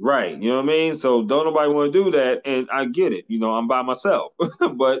 right. You know what I mean? So don't nobody want to do that. And I get it. I'm by myself.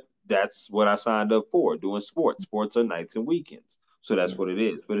 But that's what I signed up for, doing sports. Sports are nights and weekends. So that's Yeah. what it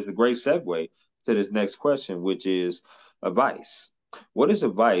is. But it's a great segue to this next question, which is advice. What is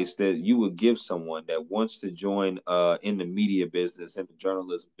advice that you would give someone that wants to join in the media business, in the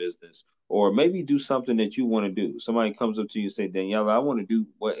journalism business, or maybe do something that you want to do? Somebody comes up to you and say, Daniela, I want to do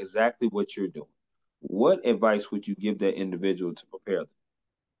exactly what you're doing. What advice would you give that individual to prepare them?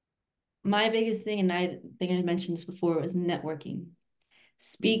 My biggest thing, and I think I mentioned this before, was networking. Mm,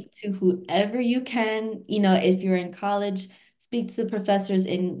 Speak to whoever you can. If you're in college, speak to professors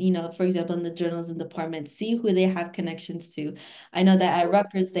in, for example, in the journalism department, see who they have connections to. I know that at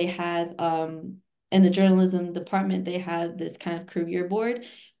Rutgers, they have, in the journalism department, they have this kind of career board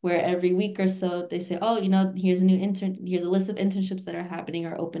where every week or so they say, oh, here's a list of internships that are happening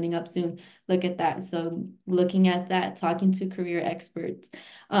or opening up soon. Look at that. So looking at that, talking to career experts.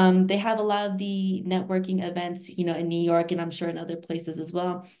 They have a lot of the networking events, in New York and I'm sure in other places as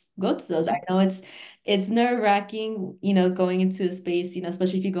well. Go to those. I mhm. know it's nerve-wracking, going into a space,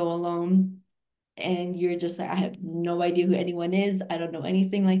 especially if you go alone and you're just like, I have no idea who anyone is. I don't know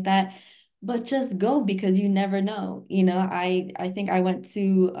anything like that. But just go because you never know. I think I went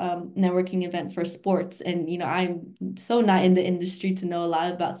to networking event for sports and I'm so not in the industry to know a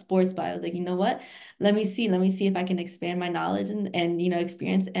lot about sports, but I was like, you know what? Let me see if I can expand my knowledge and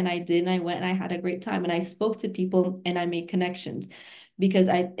experience. And I did, and I went and I had a great time and I spoke to people and I made connections because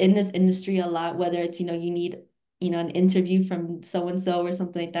I in this industry a lot, whether it's, you need, an interview from so and so or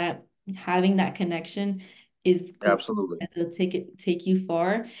something like that, having that connection is great. Absolutely. And so take you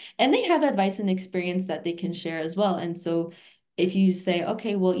far. And they have advice and experience that they can share as well. And so if you say,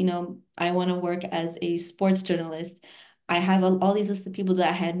 okay, well, I want to work as a sports journalist, I have all these lists of people that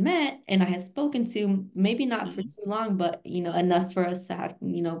I had met and I had spoken to, maybe not for Mhm. too long, but enough for us to have,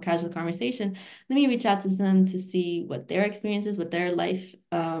 casual conversation. Let me reach out to them to see what their experiences, what their life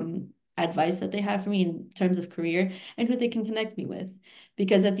advice that they have for me in terms of career and who they can connect me with.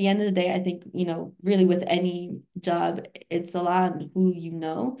 Because at the end of the day, I think, really with any job, it's a lot on who you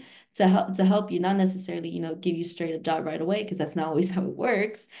know to help you, not necessarily, give you straight a job right away, because that's not always how it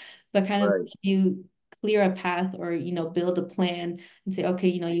works, but kind of Right. help you clear a path or, build a plan and say, okay,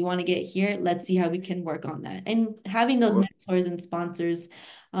 you want to get here, let's see how we can work on that. And having those Sure. mentors and sponsors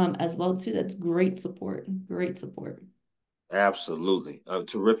as well too, that's great support, great support. Absolutely.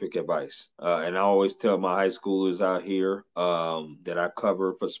 Terrific advice. And I always tell my high schoolers out here that I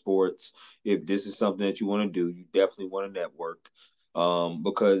cover for sports, if this is something that you want to do, you definitely want to network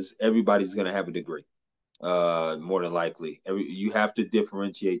because everybody's going to have a degree, more than likely. You have to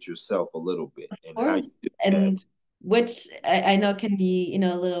differentiate yourself a little bit. And how you Course. do that. And which I know can be,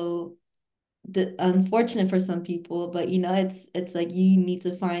 a little unfortunate for some people, but it's like you need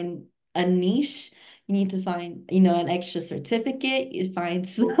to find a niche. You need to find, an extra certificate. You find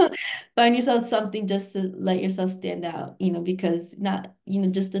find yourself something just to let yourself stand out, because not,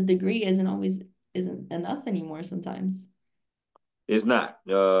 just the degree isn't enough anymore sometimes. It's not.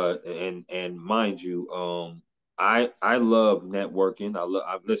 And mind you, I love networking.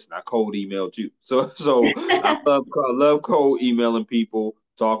 I listen. I cold emailed you, so I love cold emailing people,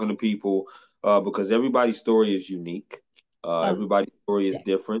 talking to people, because everybody's story is unique. Um, Everybody's story is yeah.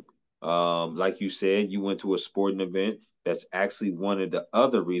 different. Like you said, you went to a sporting event. That's actually one of the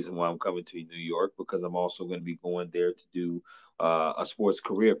other reasons why I'm coming to New York, because I'm also going to be going there to do a sports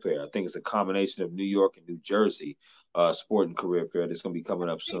career fair. I think it's a combination of New York and New Jersey sporting career fair that's going to be coming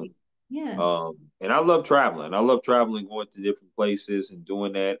up soon. Great. Yeah. And I love traveling. I love traveling, going to different places and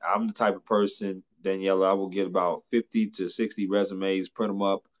doing that. I'm the type of person. Daniela. I will get about 50 to 60 resumes, print them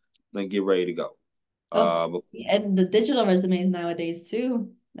up, then get ready to go. Of course. Uh, And the digital resumes nowadays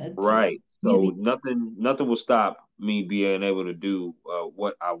too. That's right. So easy. nothing will stop me being able to do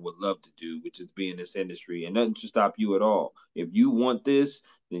what I would love to do, which is be in this industry, and nothing should stop you at all. If you want this,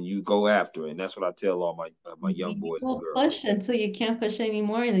 then you go after it, and that's what I tell all my young You boys and will girls. push until you can't push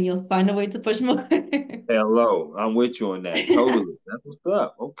anymore, and then you'll find a way to push more. Hello, I'm with you on that. Totally. That's what's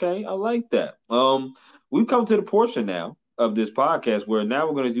up. Okay, I like that. We've come to the portion now of this podcast where now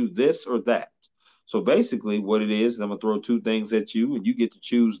we're going to do this or that. So basically, what it is, I'm gonna throw two things at you, and you get to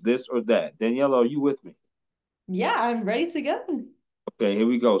choose this or that. Daniela, are you with me? Yeah, I'm ready to go. Okay, here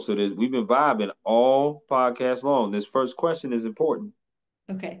we go. So we've been vibing all podcast long. This first question is important.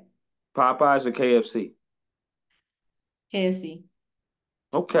 Okay. Popeyes or KFC? KFC.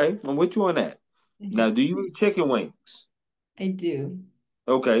 Okay, I'm with you on that. Now, Okay. do you eat chicken wings? I do.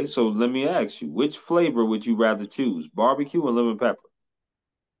 Okay, so let me ask you, which flavor would you rather choose, barbecue or lemon pepper?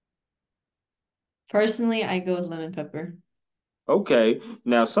 Personally, I go with lemon pepper. Okay,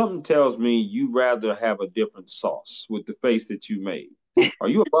 now something tells me you rather have a different sauce with the face that you made. Are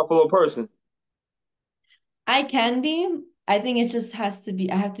you a buffalo person? I can be. I think it just has to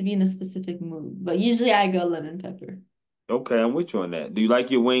be, I have to be in a specific mood, but usually I go lemon pepper. Okay, I'm with you on that. Do you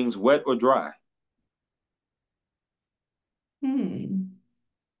like your wings wet or dry? Hmm.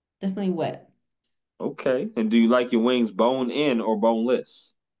 Definitely wet. Okay, and do you like your wings bone in or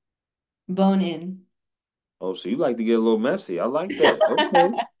boneless? Bone in. Oh, so you like to get a little messy. I like that.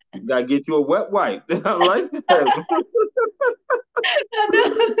 Okay. You gotta get you a wet wipe. I like that.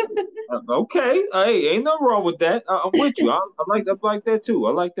 Oh, no. Okay. Hey, ain't nothing wrong with that. I'm with you. I like that too.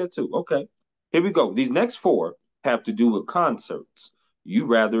 I like that too. Okay. Here we go. These next four have to do with concerts you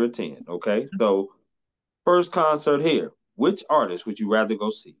rather attend. Okay. So first concert here. Which artist would you rather go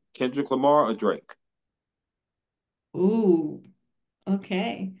see? Kendrick Lamar or Drake? Ooh,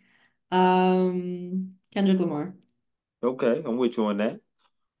 okay. Kendrick Lamar. Okay, I'm with you on that.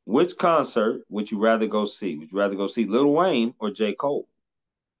 Which concert would you rather go see? Would you rather go see Lil Wayne or J. Cole?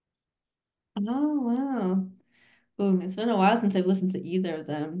 Oh, wow. Ooh, it's been a while since I've listened to either of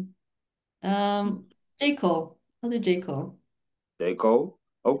them. J. Cole. I'll do J. Cole. J. Cole?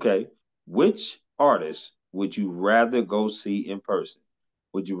 Okay. Which artist would you rather go see in person?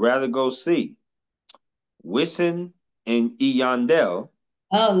 Would you rather go see Wisin and Yandel,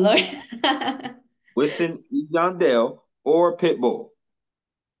 Oh, Lord. Wisin y Yandel, or Pitbull?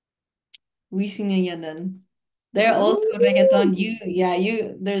 Wishing and then. They're also reggaeton.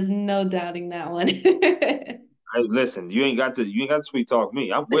 Ooh. There's no doubting that one. Hey, listen, you ain't got to sweet talk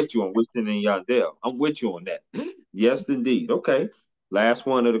me. I'm with you on Wisin and Yandel. I'm with you on that. Yes, indeed. Okay. Last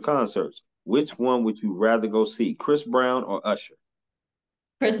one of the concerts. Which one would you rather go see, Chris Brown or Usher?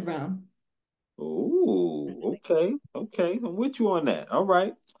 Chris Brown. Oh, okay, okay. I'm with you on that. All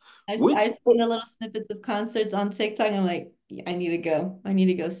right. Which I've seen the little snippets of concerts on TikTok. I'm like, yeah, I need to go. I need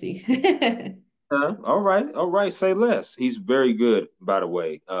to go see. all right, all right. Say less. He's very good, by the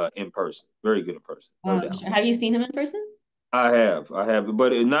way, in person. Very good in person, no doubt. Sure. Have you seen him in person? I have,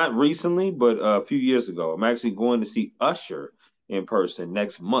 but not recently, but a few years ago. I'm actually going to see Usher in person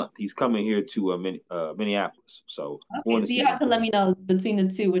next month. He's coming here to Minneapolis, so going Okay, to so you see him. have to let me know between the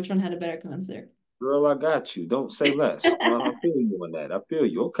two which one had a better concert. Girl, I got you. Don't say less. I feel you on that. I feel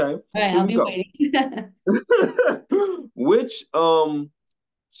you. Okay, All right, here I'll we be go. waiting. Which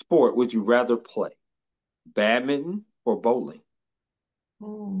sport would you rather play? Badminton or bowling?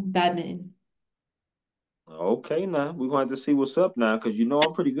 Oh, badminton. Okay, now we're going to have to see what's up now because you know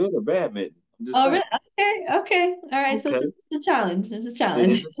I'm pretty good at badminton. I'm just Oh, really? saying. Okay, okay. All right, so Okay, it's a challenge. It's a it is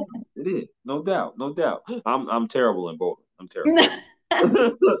challenge. a challenge. It is, no doubt, no doubt. I'm terrible in bowling. I'm terrible. Yeah,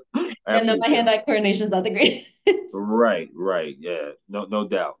 no, Absolutely my terrible. hand-eye coordination's not the greatest. Right, right. Yeah, no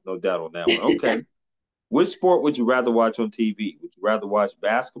doubt, no doubt on that one. Okay. Which sport would you rather watch on TV? Would you rather watch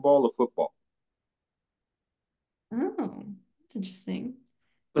basketball or football? Oh, that's interesting.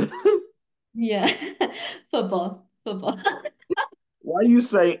 Yeah. Football. Football. Why you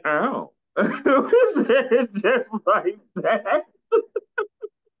say ow? It's just like that.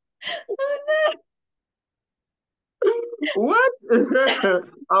 What?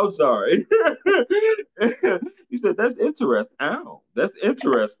 I'm sorry. You said that's interesting. Ow, that's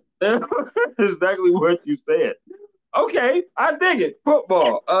interesting. That's exactly what you said. Okay, I dig it.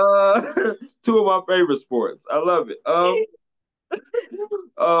 Football. Two of my favorite sports. I love it.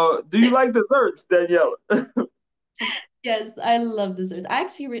 Do you like desserts, Daniela? Yes, I love desserts. I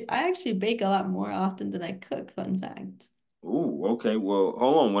actually bake a lot more often than I cook, fun fact. Ooh, okay. Well,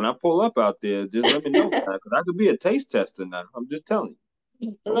 hold on. When I pull up out there, just let me know, because I could be a taste tester now. I'm just telling you. A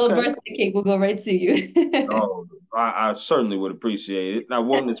little Okay. birthday cake will go right to you. Oh, I certainly would appreciate it. I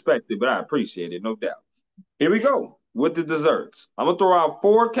wouldn't expect it, but I appreciate it, no doubt. Here we go with the desserts. I'm gonna throw out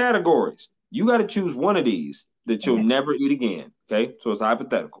four categories. You got to choose one of these that you'll Okay. never eat again. Okay, so it's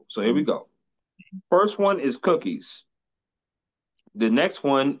hypothetical. So here we go. First one is cookies. The next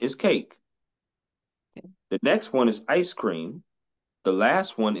one is cake. The next one is ice cream. The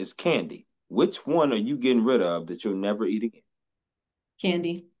last one is candy. Which one are you getting rid of that you'll never eat again?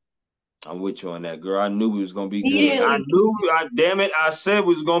 Candy. I'm with you on that, girl. I knew we was gonna be good. I Immediately. knew, damn it, I said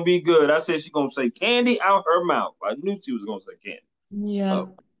we was gonna be good. I said she gonna say candy out her mouth. I knew she was gonna say candy. Uh, Yeah.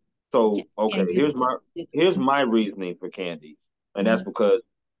 so okay, Candy. here's my reasoning for candy, and that's Mhm. because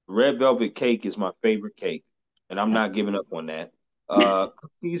red velvet cake is my favorite cake, and I'm not giving up on that.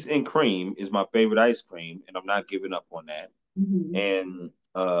 Cookies and cream is my favorite ice cream, and I'm not giving up on that. Mhm.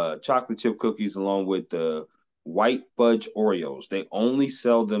 And chocolate chip cookies along with the white fudge Oreos. They only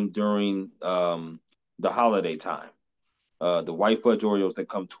sell them during the holiday time. The white fudge Oreos that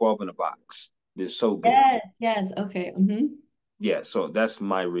come 12 in a box. They're so good. Yes, yes. Okay. Yeah, so that's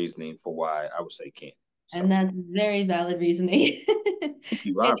my reasoning for why I would say candy. And So that's very valid reasoning. thank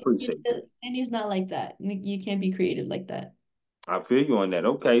you. I appreciate that. Candy's not like that. You can't be creative like that. I feel you on that.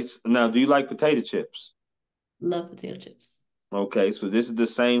 Okay. Now, do you like potato chips? Love potato chips. Okay, so this is the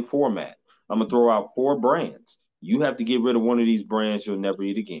same format. I'm gonna throw out four brands. You have to get rid of one of these brands you'll never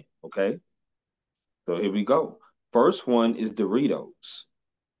eat again. Okay. So here we go. First one is Doritos.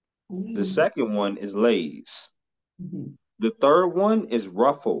 The Ooh. second one is Lay's. Mhm. The third one is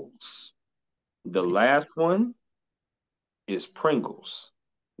Ruffles. The Okay. last one is Pringles.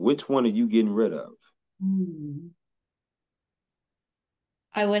 Which one are you getting rid of? Hmm.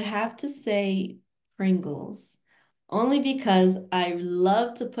 I would have to say Pringles, only because I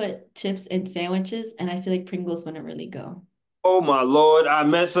love to put chips in sandwiches, and I feel like Pringles wouldn't really go. Oh my lord, I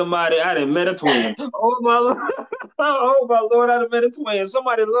met somebody. I didn't met a twin. Oh my lord. Oh my lord, I done met a twin.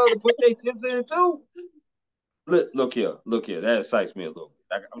 Somebody love to put their chips in it too. Look here. That excites me a little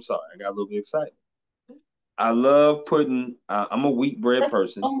bit. I'm sorry, I got a little bit excited. I love putting. I'm a wheat bread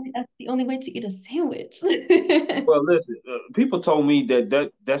person. That's the only way to eat a sandwich. Well, listen, people told me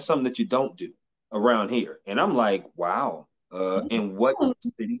that's something that you don't do around here, and I'm like, wow. In what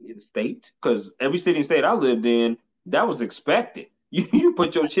city and state? Because every city and state I lived in, that was expected. You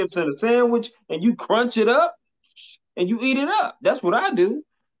put your chips in a sandwich and you crunch it up and you eat it up. That's what I do.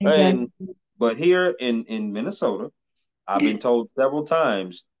 And Exactly. but here in Minnesota, I've been told several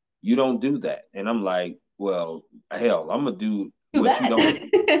times you don't do that, and I'm like, well, hell, I'm gonna do Too what you bad.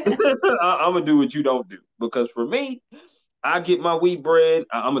 don't. I'm gonna do what you don't do because for me, I get my wheat bread.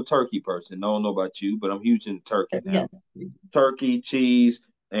 I'm a turkey person. I don't know about you, but I'm huge in turkey now. Yes. Turkey, cheese,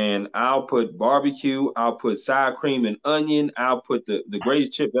 and I'll put barbecue. I'll put sour cream and onion. I'll put the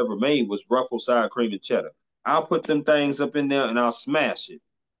greatest chip ever made was Ruffles sour cream and cheddar. I'll put them things up in there and I'll smash it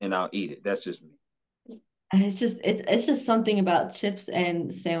and I'll eat it. That's just me. And it's just something about chips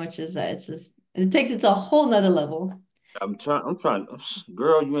and sandwiches that it takes it to a whole nother level. I'm trying.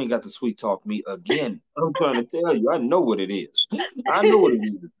 Girl, you ain't got to sweet talk me again. I'm trying to tell you, I know what it is. I know what it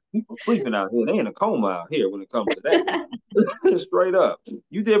is. People sleeping out here. They in a coma out here when it comes to that. Straight up.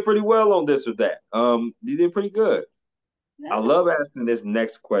 You did pretty well on this or that. You did pretty good. I Yeah. love asking this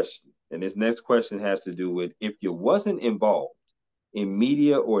next question. And this next question has to do with if you wasn't involved in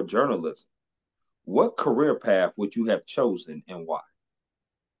media or journalism, what career path would you have chosen and why?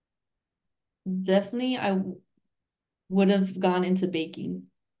 Definitely, would have gone into baking.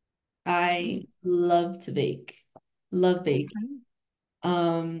 I love to bake. Love baking.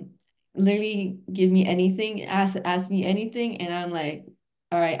 Um, Literally give me anything, ask me anything, and I'm like,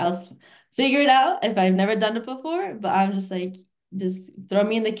 all right, I'll figure it out if I've never done it before. But I'm just like, just throw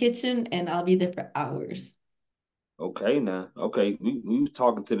me in the kitchen and I'll be there for hours. Okay, now. Okay, we was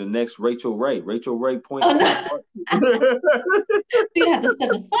talking to the next Rachel Ray. Rachel Ray point Oh of no, ten part. you have to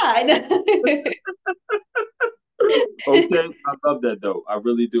step aside. Okay, I love that though. I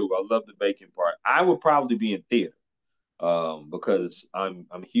really do. I love the baking part. I would probably be in theater, because I'm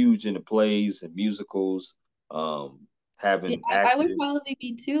huge into plays and musicals, See, having I would acted. probably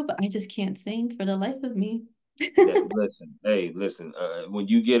be too, but I just can't sing for the life of me. Listen, hey, listen. When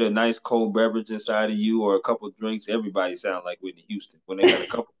you get a nice cold beverage inside of you or a couple of drinks, everybody sound like Whitney Houston when they got a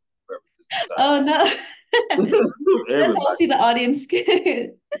couple of beverages inside. Oh no. That's how I Everybody. see the audience.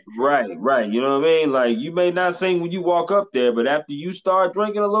 Right. You know what I mean? Like you may not sing when you walk up there, but after you start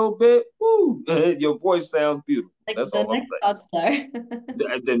drinking a little bit, woo, your voice sounds beautiful. Like That's the all I'm next pop star. saying.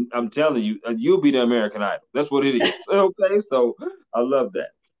 And then I'm telling you, you'll be the American Idol. That's what it is. Okay, so I love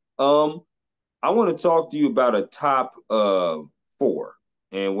that. I want to talk to you about a top four.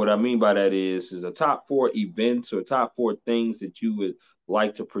 And what I mean by that is a top four events or top four things that you would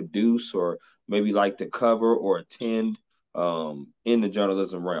like to produce or maybe like to cover or attend in the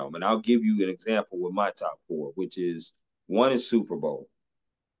journalism realm. And I'll give you an example with my top four, which is one is Super Bowl.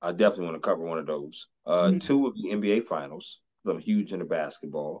 I definitely want to cover one of those. Mhm. Two would be NBA Finals. I'm huge into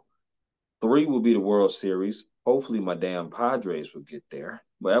basketball. Three will be the World Series. Hopefully, my damn Padres will get there.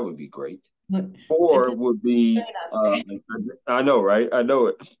 Well, that would be great. But it Four just would be, put out there. I know, right? I know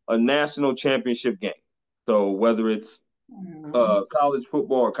it. A national championship game. So whether it's college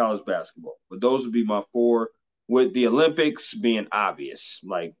football or college basketball, but those would be my four. With the Olympics being obvious,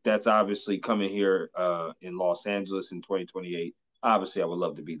 like that's obviously coming here in Los Angeles in 2028. Obviously, I would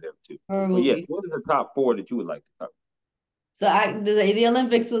love to be there too. Or But will yes, be. what are the top four that you would like to cover? So the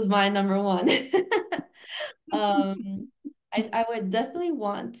Olympics was my number one. I would definitely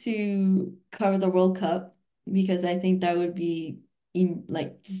want to cover the World Cup because I think that would be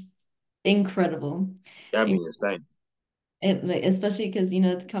like just incredible. That'd In- be insane. And like, especially because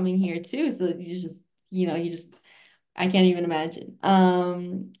it's coming here too. So you just I can't even imagine.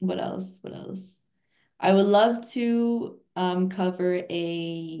 What else? What else? I would love to cover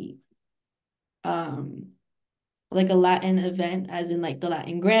a um like a Latin event, as in like the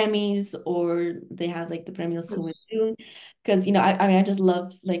Latin Grammys, or they have like the Premios Juventud. Because I mean, I just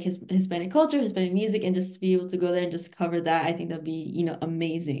love like his Hispanic culture, Hispanic music, and just to be able to go there and just cover that, I think that'd be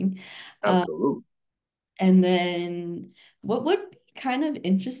amazing. Uh, Absolutely. and then what would be kind of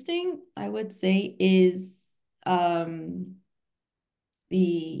interesting, I would say, is the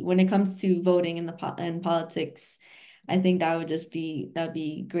when it comes to voting in in politics. I think that'd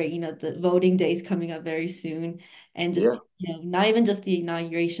be great. The voting day is coming up very soon, and just Yeah, not even just the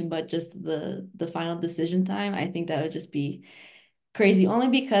inauguration, but just the final decision time. I think that would just be crazy. Only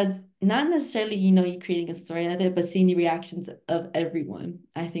because not necessarily you creating a story out of it, but seeing the reactions of everyone.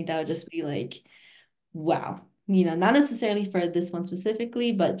 I think that would just be like wow. Not necessarily for this one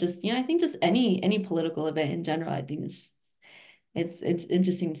specifically, but just I think just any political event in general. I think it's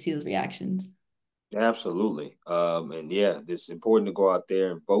interesting to see those reactions. absolutely. And yeah, it's important to go out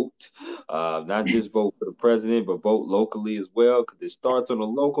there and vote. Not just vote for the president, but vote locally as well, because it starts on the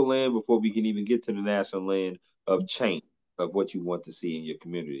local land before we can even get to the national land of change of what you want to see in your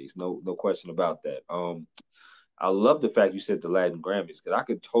communities. No question about that. I love the fact you said the Latin Grammys because I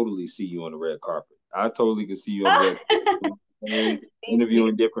could totally see you on the red carpet. I totally could see you on the red carpet, Thank you.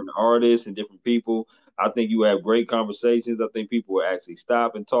 interviewing different artists and different people. I think you have great conversations. I think people will actually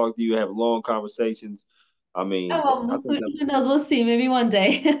stop and talk to you, have long conversations. I mean, Oh, I well, think that. who knows? We'll see. Maybe one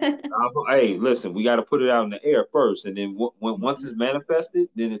day. Hey, listen, we got to put it out in the air first, and then once it's manifested,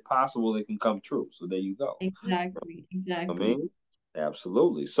 then it's possible it can come true. So there you go. Exactly. I Exactly. mean,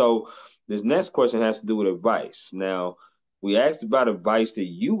 absolutely. So this next question has to do with advice. Now, we asked about advice that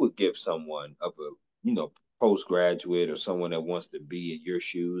you would give someone of a, postgraduate or someone that wants to be in your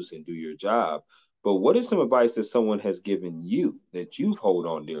shoes and do your job. But what is some advice that someone has given you that you've hold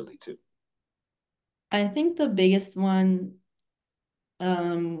on dearly to? I think the biggest one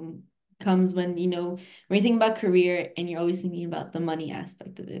um comes when you think about career and you're always thinking about the money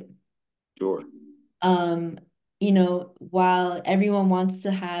aspect of it. Sure. Um, while everyone wants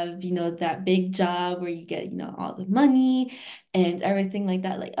to have, that big job where you get, all the money and everything like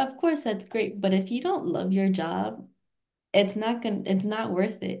that, like of course that's great. But if you don't love your job, it's not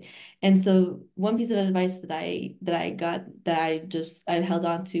worth it. And so one piece of advice that I got that I held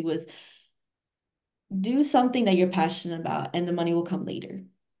on to was do something that you're passionate about and the money will come later.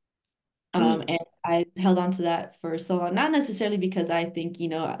 Mm, And I held on to that for so long, not necessarily because I think,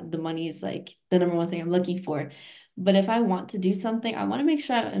 the money is like the number one thing I'm looking for. But if I want to do something, I want to make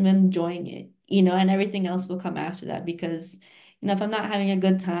sure I'm enjoying it, and everything else will come after that because, if I'm not having a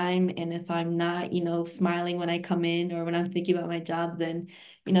good time and if I'm not, smiling when I come in or when I'm thinking about my job, then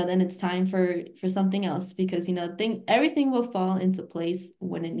it's time for something else because, everything will fall into place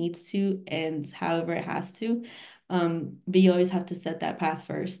when it needs to and however it has to. But you always have to set that path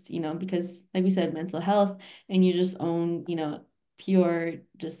first, because like we said, mental health and you just own, pure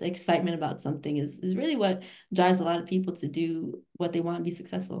just excitement about something is really what drives a lot of people to do what they want to be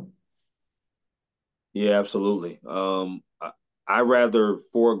successful. yeah, absolutely. I rather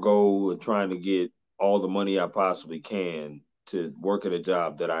forego trying to get all the money I possibly can to work at a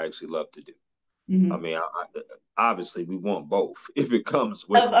job that I actually love to do. I Mhm. mean, obviously we want both if it comes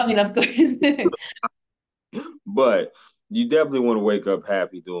with I it, mean, of course. but you definitely want to wake up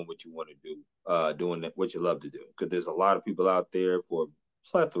happy doing what you want to do, doing what you love to do. Because there's a lot of people out there for a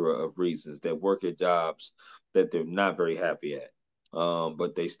plethora of reasons that work at jobs that they're not very happy at.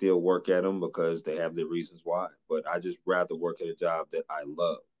 but they still work at them because they have their reasons why. But I just rather work at a job that I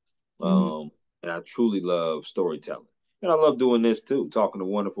love. Mhm. And I truly love storytelling. And I love doing this too, talking to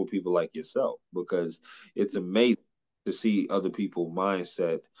wonderful people like yourself, because it's amazing to see other people's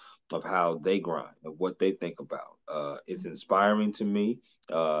mindset of how they grind, of what they think about. It's inspiring to me.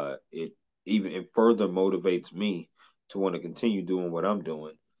 It further motivates me to want to continue doing what I'm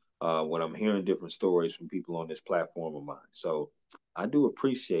doing when I'm hearing different stories from people on this platform of mine. So I do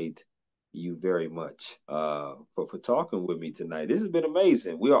appreciate you very much for talking with me tonight. This has been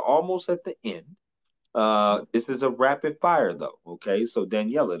amazing. We are almost at the end. This is a rapid fire though. Okay, so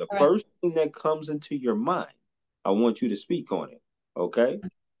Daniela, the All right. first thing that comes into your mind, I want you to speak on it. Okay.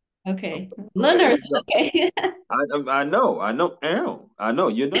 Okay. All right, here Learners. we go. Okay. I know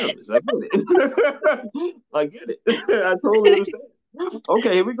you're nervous. I get it. I get it. I totally understand.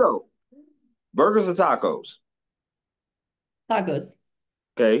 Okay, here we go. Burgers or tacos? Tacos.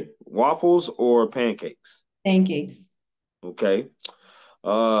 Okay, waffles or pancakes? Pancakes. Okay,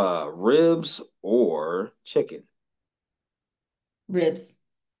 ribs or chicken? Ribs.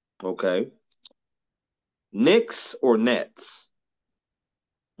 Okay, Knicks or Nets?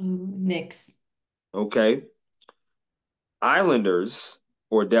 Ooh, Knicks. Okay, Islanders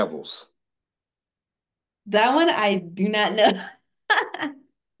or Devils? That one I do not know.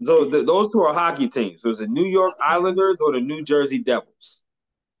 So those two are hockey teams. So it's the New York Islanders or the New Jersey Devils.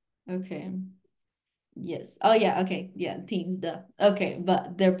 Okay. Yes. Oh yeah, okay. Yeah, teams, duh. Okay,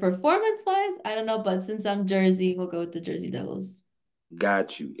 but their performance wise, I don't know, but since I'm Jersey, we'll go with the Jersey Devils.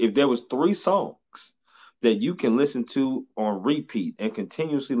 Got you. If there was three songs that you can listen to on repeat and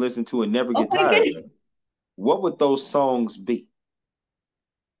continuously listen to and never Oh get my tired goodness. of, what would those songs be?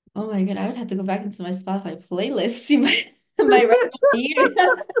 Oh my god, I would have to go back into my Spotify playlist, see my rap of the year.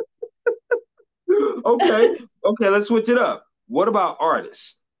 Okay, okay, let's switch it up. What about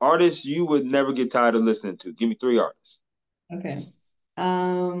artists? Artists you would never get tired of listening to. Give me three artists. Okay.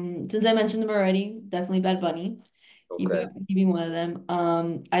 Since I mentioned them already, definitely Bad Bunny. Okay. He'd be one of them.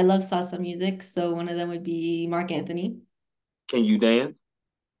 I love salsa music, so one of them would be Mark Anthony. Can you dance?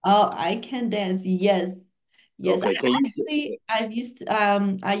 Oh, I can dance. Yes. Yes. Okay. Can you? I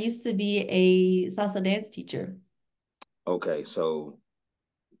used to be a salsa dance teacher. Okay. So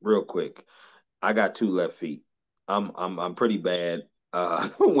real quick, I got two left feet. I'm pretty bad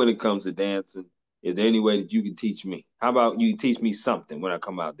when it comes to dancing. Is there any way that you can teach me? How about you teach me something when I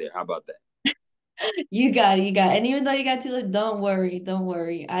come out there? How about that? You got it, you got it. And even though you got to look, don't worry, don't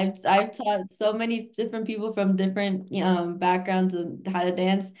worry. I've taught so many different people from different backgrounds of how to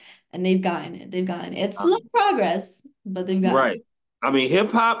dance, and they've gotten it. They've gotten it. It's slow Um, progress, but they've gotten right. I mean,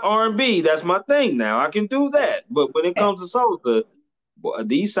 hip hop, R&B, that's my thing now. I can do that. But when it it. comes to salsa, boy,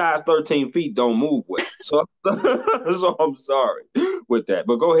 these size 13 feet don't move well. So, so I'm sorry with that.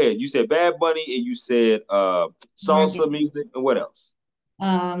 But go ahead. You said Bad Bunny and you said Mark, salsa music and what else?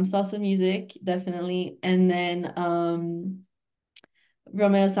 salsa music, definitely. And then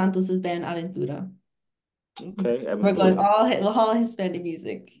Romeo Santos's band Aventura. Okay, We're going Aventura. all Hispanic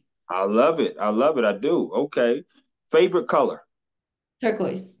music. I love it. I love it. I do. Okay. Favorite color.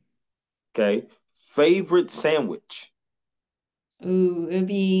 Turquoise. Okay. Favorite sandwich. Ooh, it would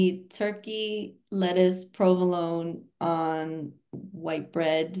be turkey, lettuce, provolone on white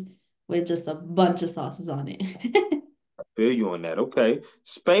bread with just a bunch of sauces on it. Feel you on that. Okay.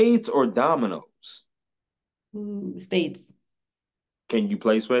 Spades or dominoes? Ooh, spades. Can you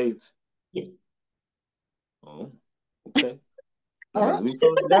play spades? Yes. Oh, okay. Oh. Let me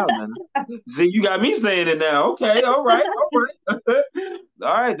find out now. See, you got me saying it now. Okay, all right, all right.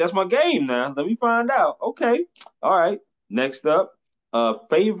 All right, that's my game now. Let me find out. Okay. All right. Next up,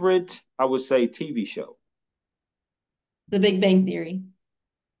 favorite, I would say TV show. The Big Bang Theory.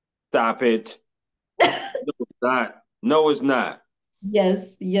 Stop it. No, it's not. No, it's not.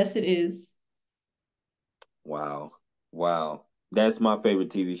 Yes, yes, it is. Wow. Wow. That's my favorite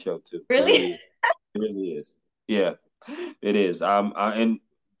TV show too. It Really? really is. It really is. Yeah, it is. And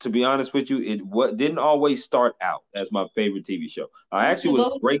to be honest with you, it what didn't always start out as my favorite TV show. I actually was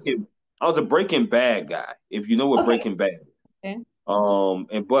Go. breaking. I was a Breaking Bad guy, if you know what Okay. Breaking Bad. Okay.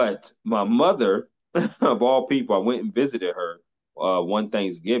 And but my mother, of all people, I went and visited her one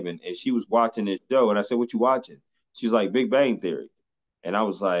Thanksgiving, and she was watching this show, and I said, "What you watching?" She's like, "Big Bang Theory," and I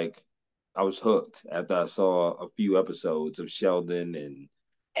was like, I was hooked after I saw a few episodes of Sheldon and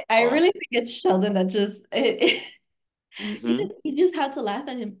I um. really think it's Sheldon that just Mhm. you just have to laugh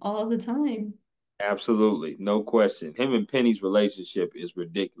at him all the time. Absolutely, no question. Him and Penny's relationship is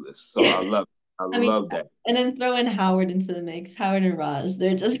ridiculous. So I love, I I mean, love that. and then throw in Howard into the mix. Howard and Raj,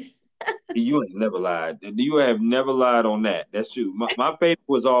 they're just You ain't never lied. You have never lied on that. That's true. My favorite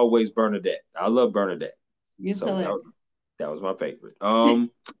was always Bernadette. I love Bernadette. It's So hilarious. that was my favorite.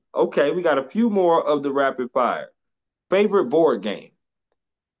 Okay, we got a few more of the rapid fire. Favorite board game.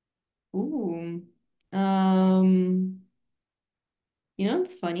 Ooh. Um,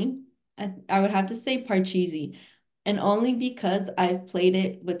 it's funny. I would have to say Parcheesi. And only because I've played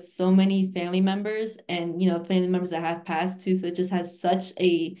it with so many family members and, family members that have passed too. So it just has such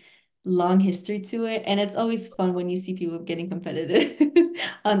a long history to it. And it's always fun when you see people getting competitive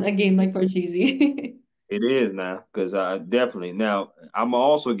on a game like Parcheesi. It is now, because definitely. Now, I'm gonna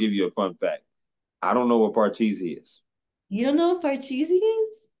also give you a fun fact. I don't know what Parcheesi is. You don't know what Parcheesi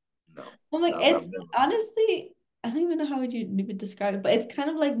is? No, Oh my, I've it's never. honestly, I don't even know how would you even describe it, but it's kind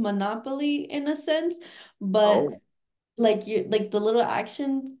of like Monopoly in a sense, but Oh, like you like the little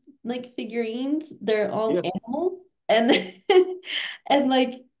action like figurines, they're all yeah, animals and and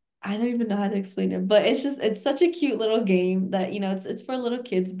like I don't even know how to explain it, but it's such a cute little game that it's for little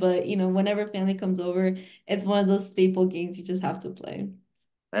kids, but whenever family comes over, it's one of those staple games you just have to play.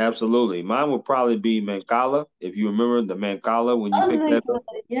 absolutely. Mine would probably be Mancala. If you remember the Mancala when you Oh picked my that up.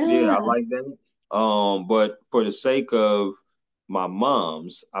 God. Yeah, Yeah. I like that. But for the sake of my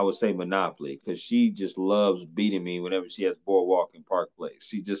mom's, I would say Monopoly because she just loves beating me whenever she has Boardwalk and Park Place.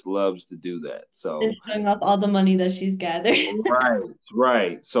 She just loves to do that. So Just showing off all the money that she's gathered. right,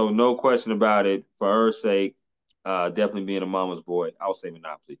 right. So no question about it. For her sake, definitely being a mama's boy, I would say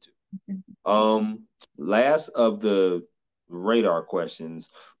Monopoly too. Um, Last of the radar questions,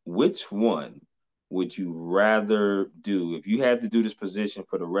 which one would you rather do if you had to do this position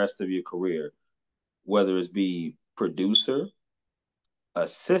for the rest of your career, whether it's be producer,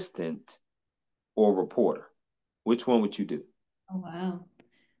 assistant, or reporter? Which one would you do? Oh wow.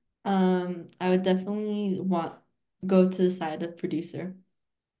 I would definitely want go to the side of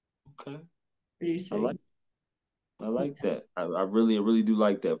Okay, I like producing. I like that. I really do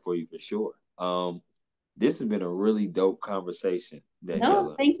like that for you for sure. This has been a really dope conversation, No,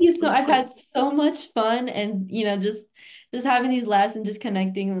 Daniela. thank you. So Really I've dope. had so much fun and just having these laughs and just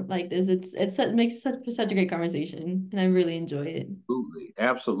connecting like this. It makes such a great conversation and I really enjoy it. Absolutely,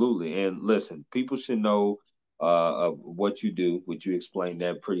 absolutely. And listen, people should know of what you do, which you explained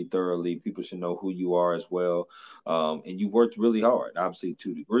that pretty thoroughly. People should know who you are as well. And you worked really hard. Obviously,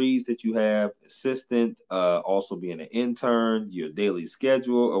 2 degrees that you have, assistant, also being an intern, your daily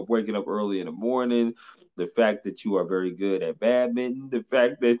schedule of waking up early in the morning, the fact that you are very good at badminton, the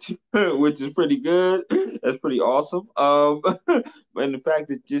fact that you, which is pretty good, that's pretty awesome. And the fact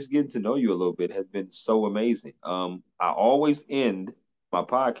that just getting to know you a little bit has been so amazing. I always end my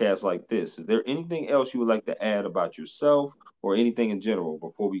podcast like this. Is there anything else you would like to add about yourself or anything in general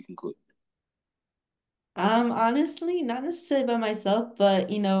before we conclude? Honestly, not necessarily by myself, but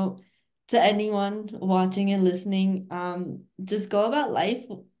to anyone watching and listening, just go about life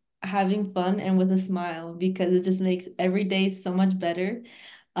having fun and with a smile because it just makes every day so much better.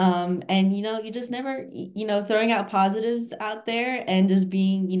 And you just never, throwing out positives out there and just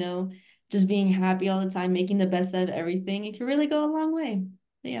being happy all the time, making the best out of everything, it can really go a long way.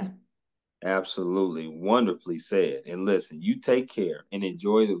 Yeah. Absolutely. Wonderfully said. And listen, you take care and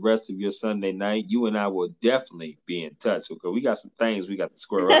enjoy the rest of your Sunday night. You and I will definitely be in touch because we got some things we got to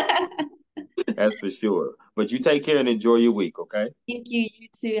square up. That's for sure. But you take care and enjoy your week, okay? Thank you. You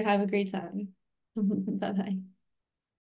too. Have a great time. Bye bye.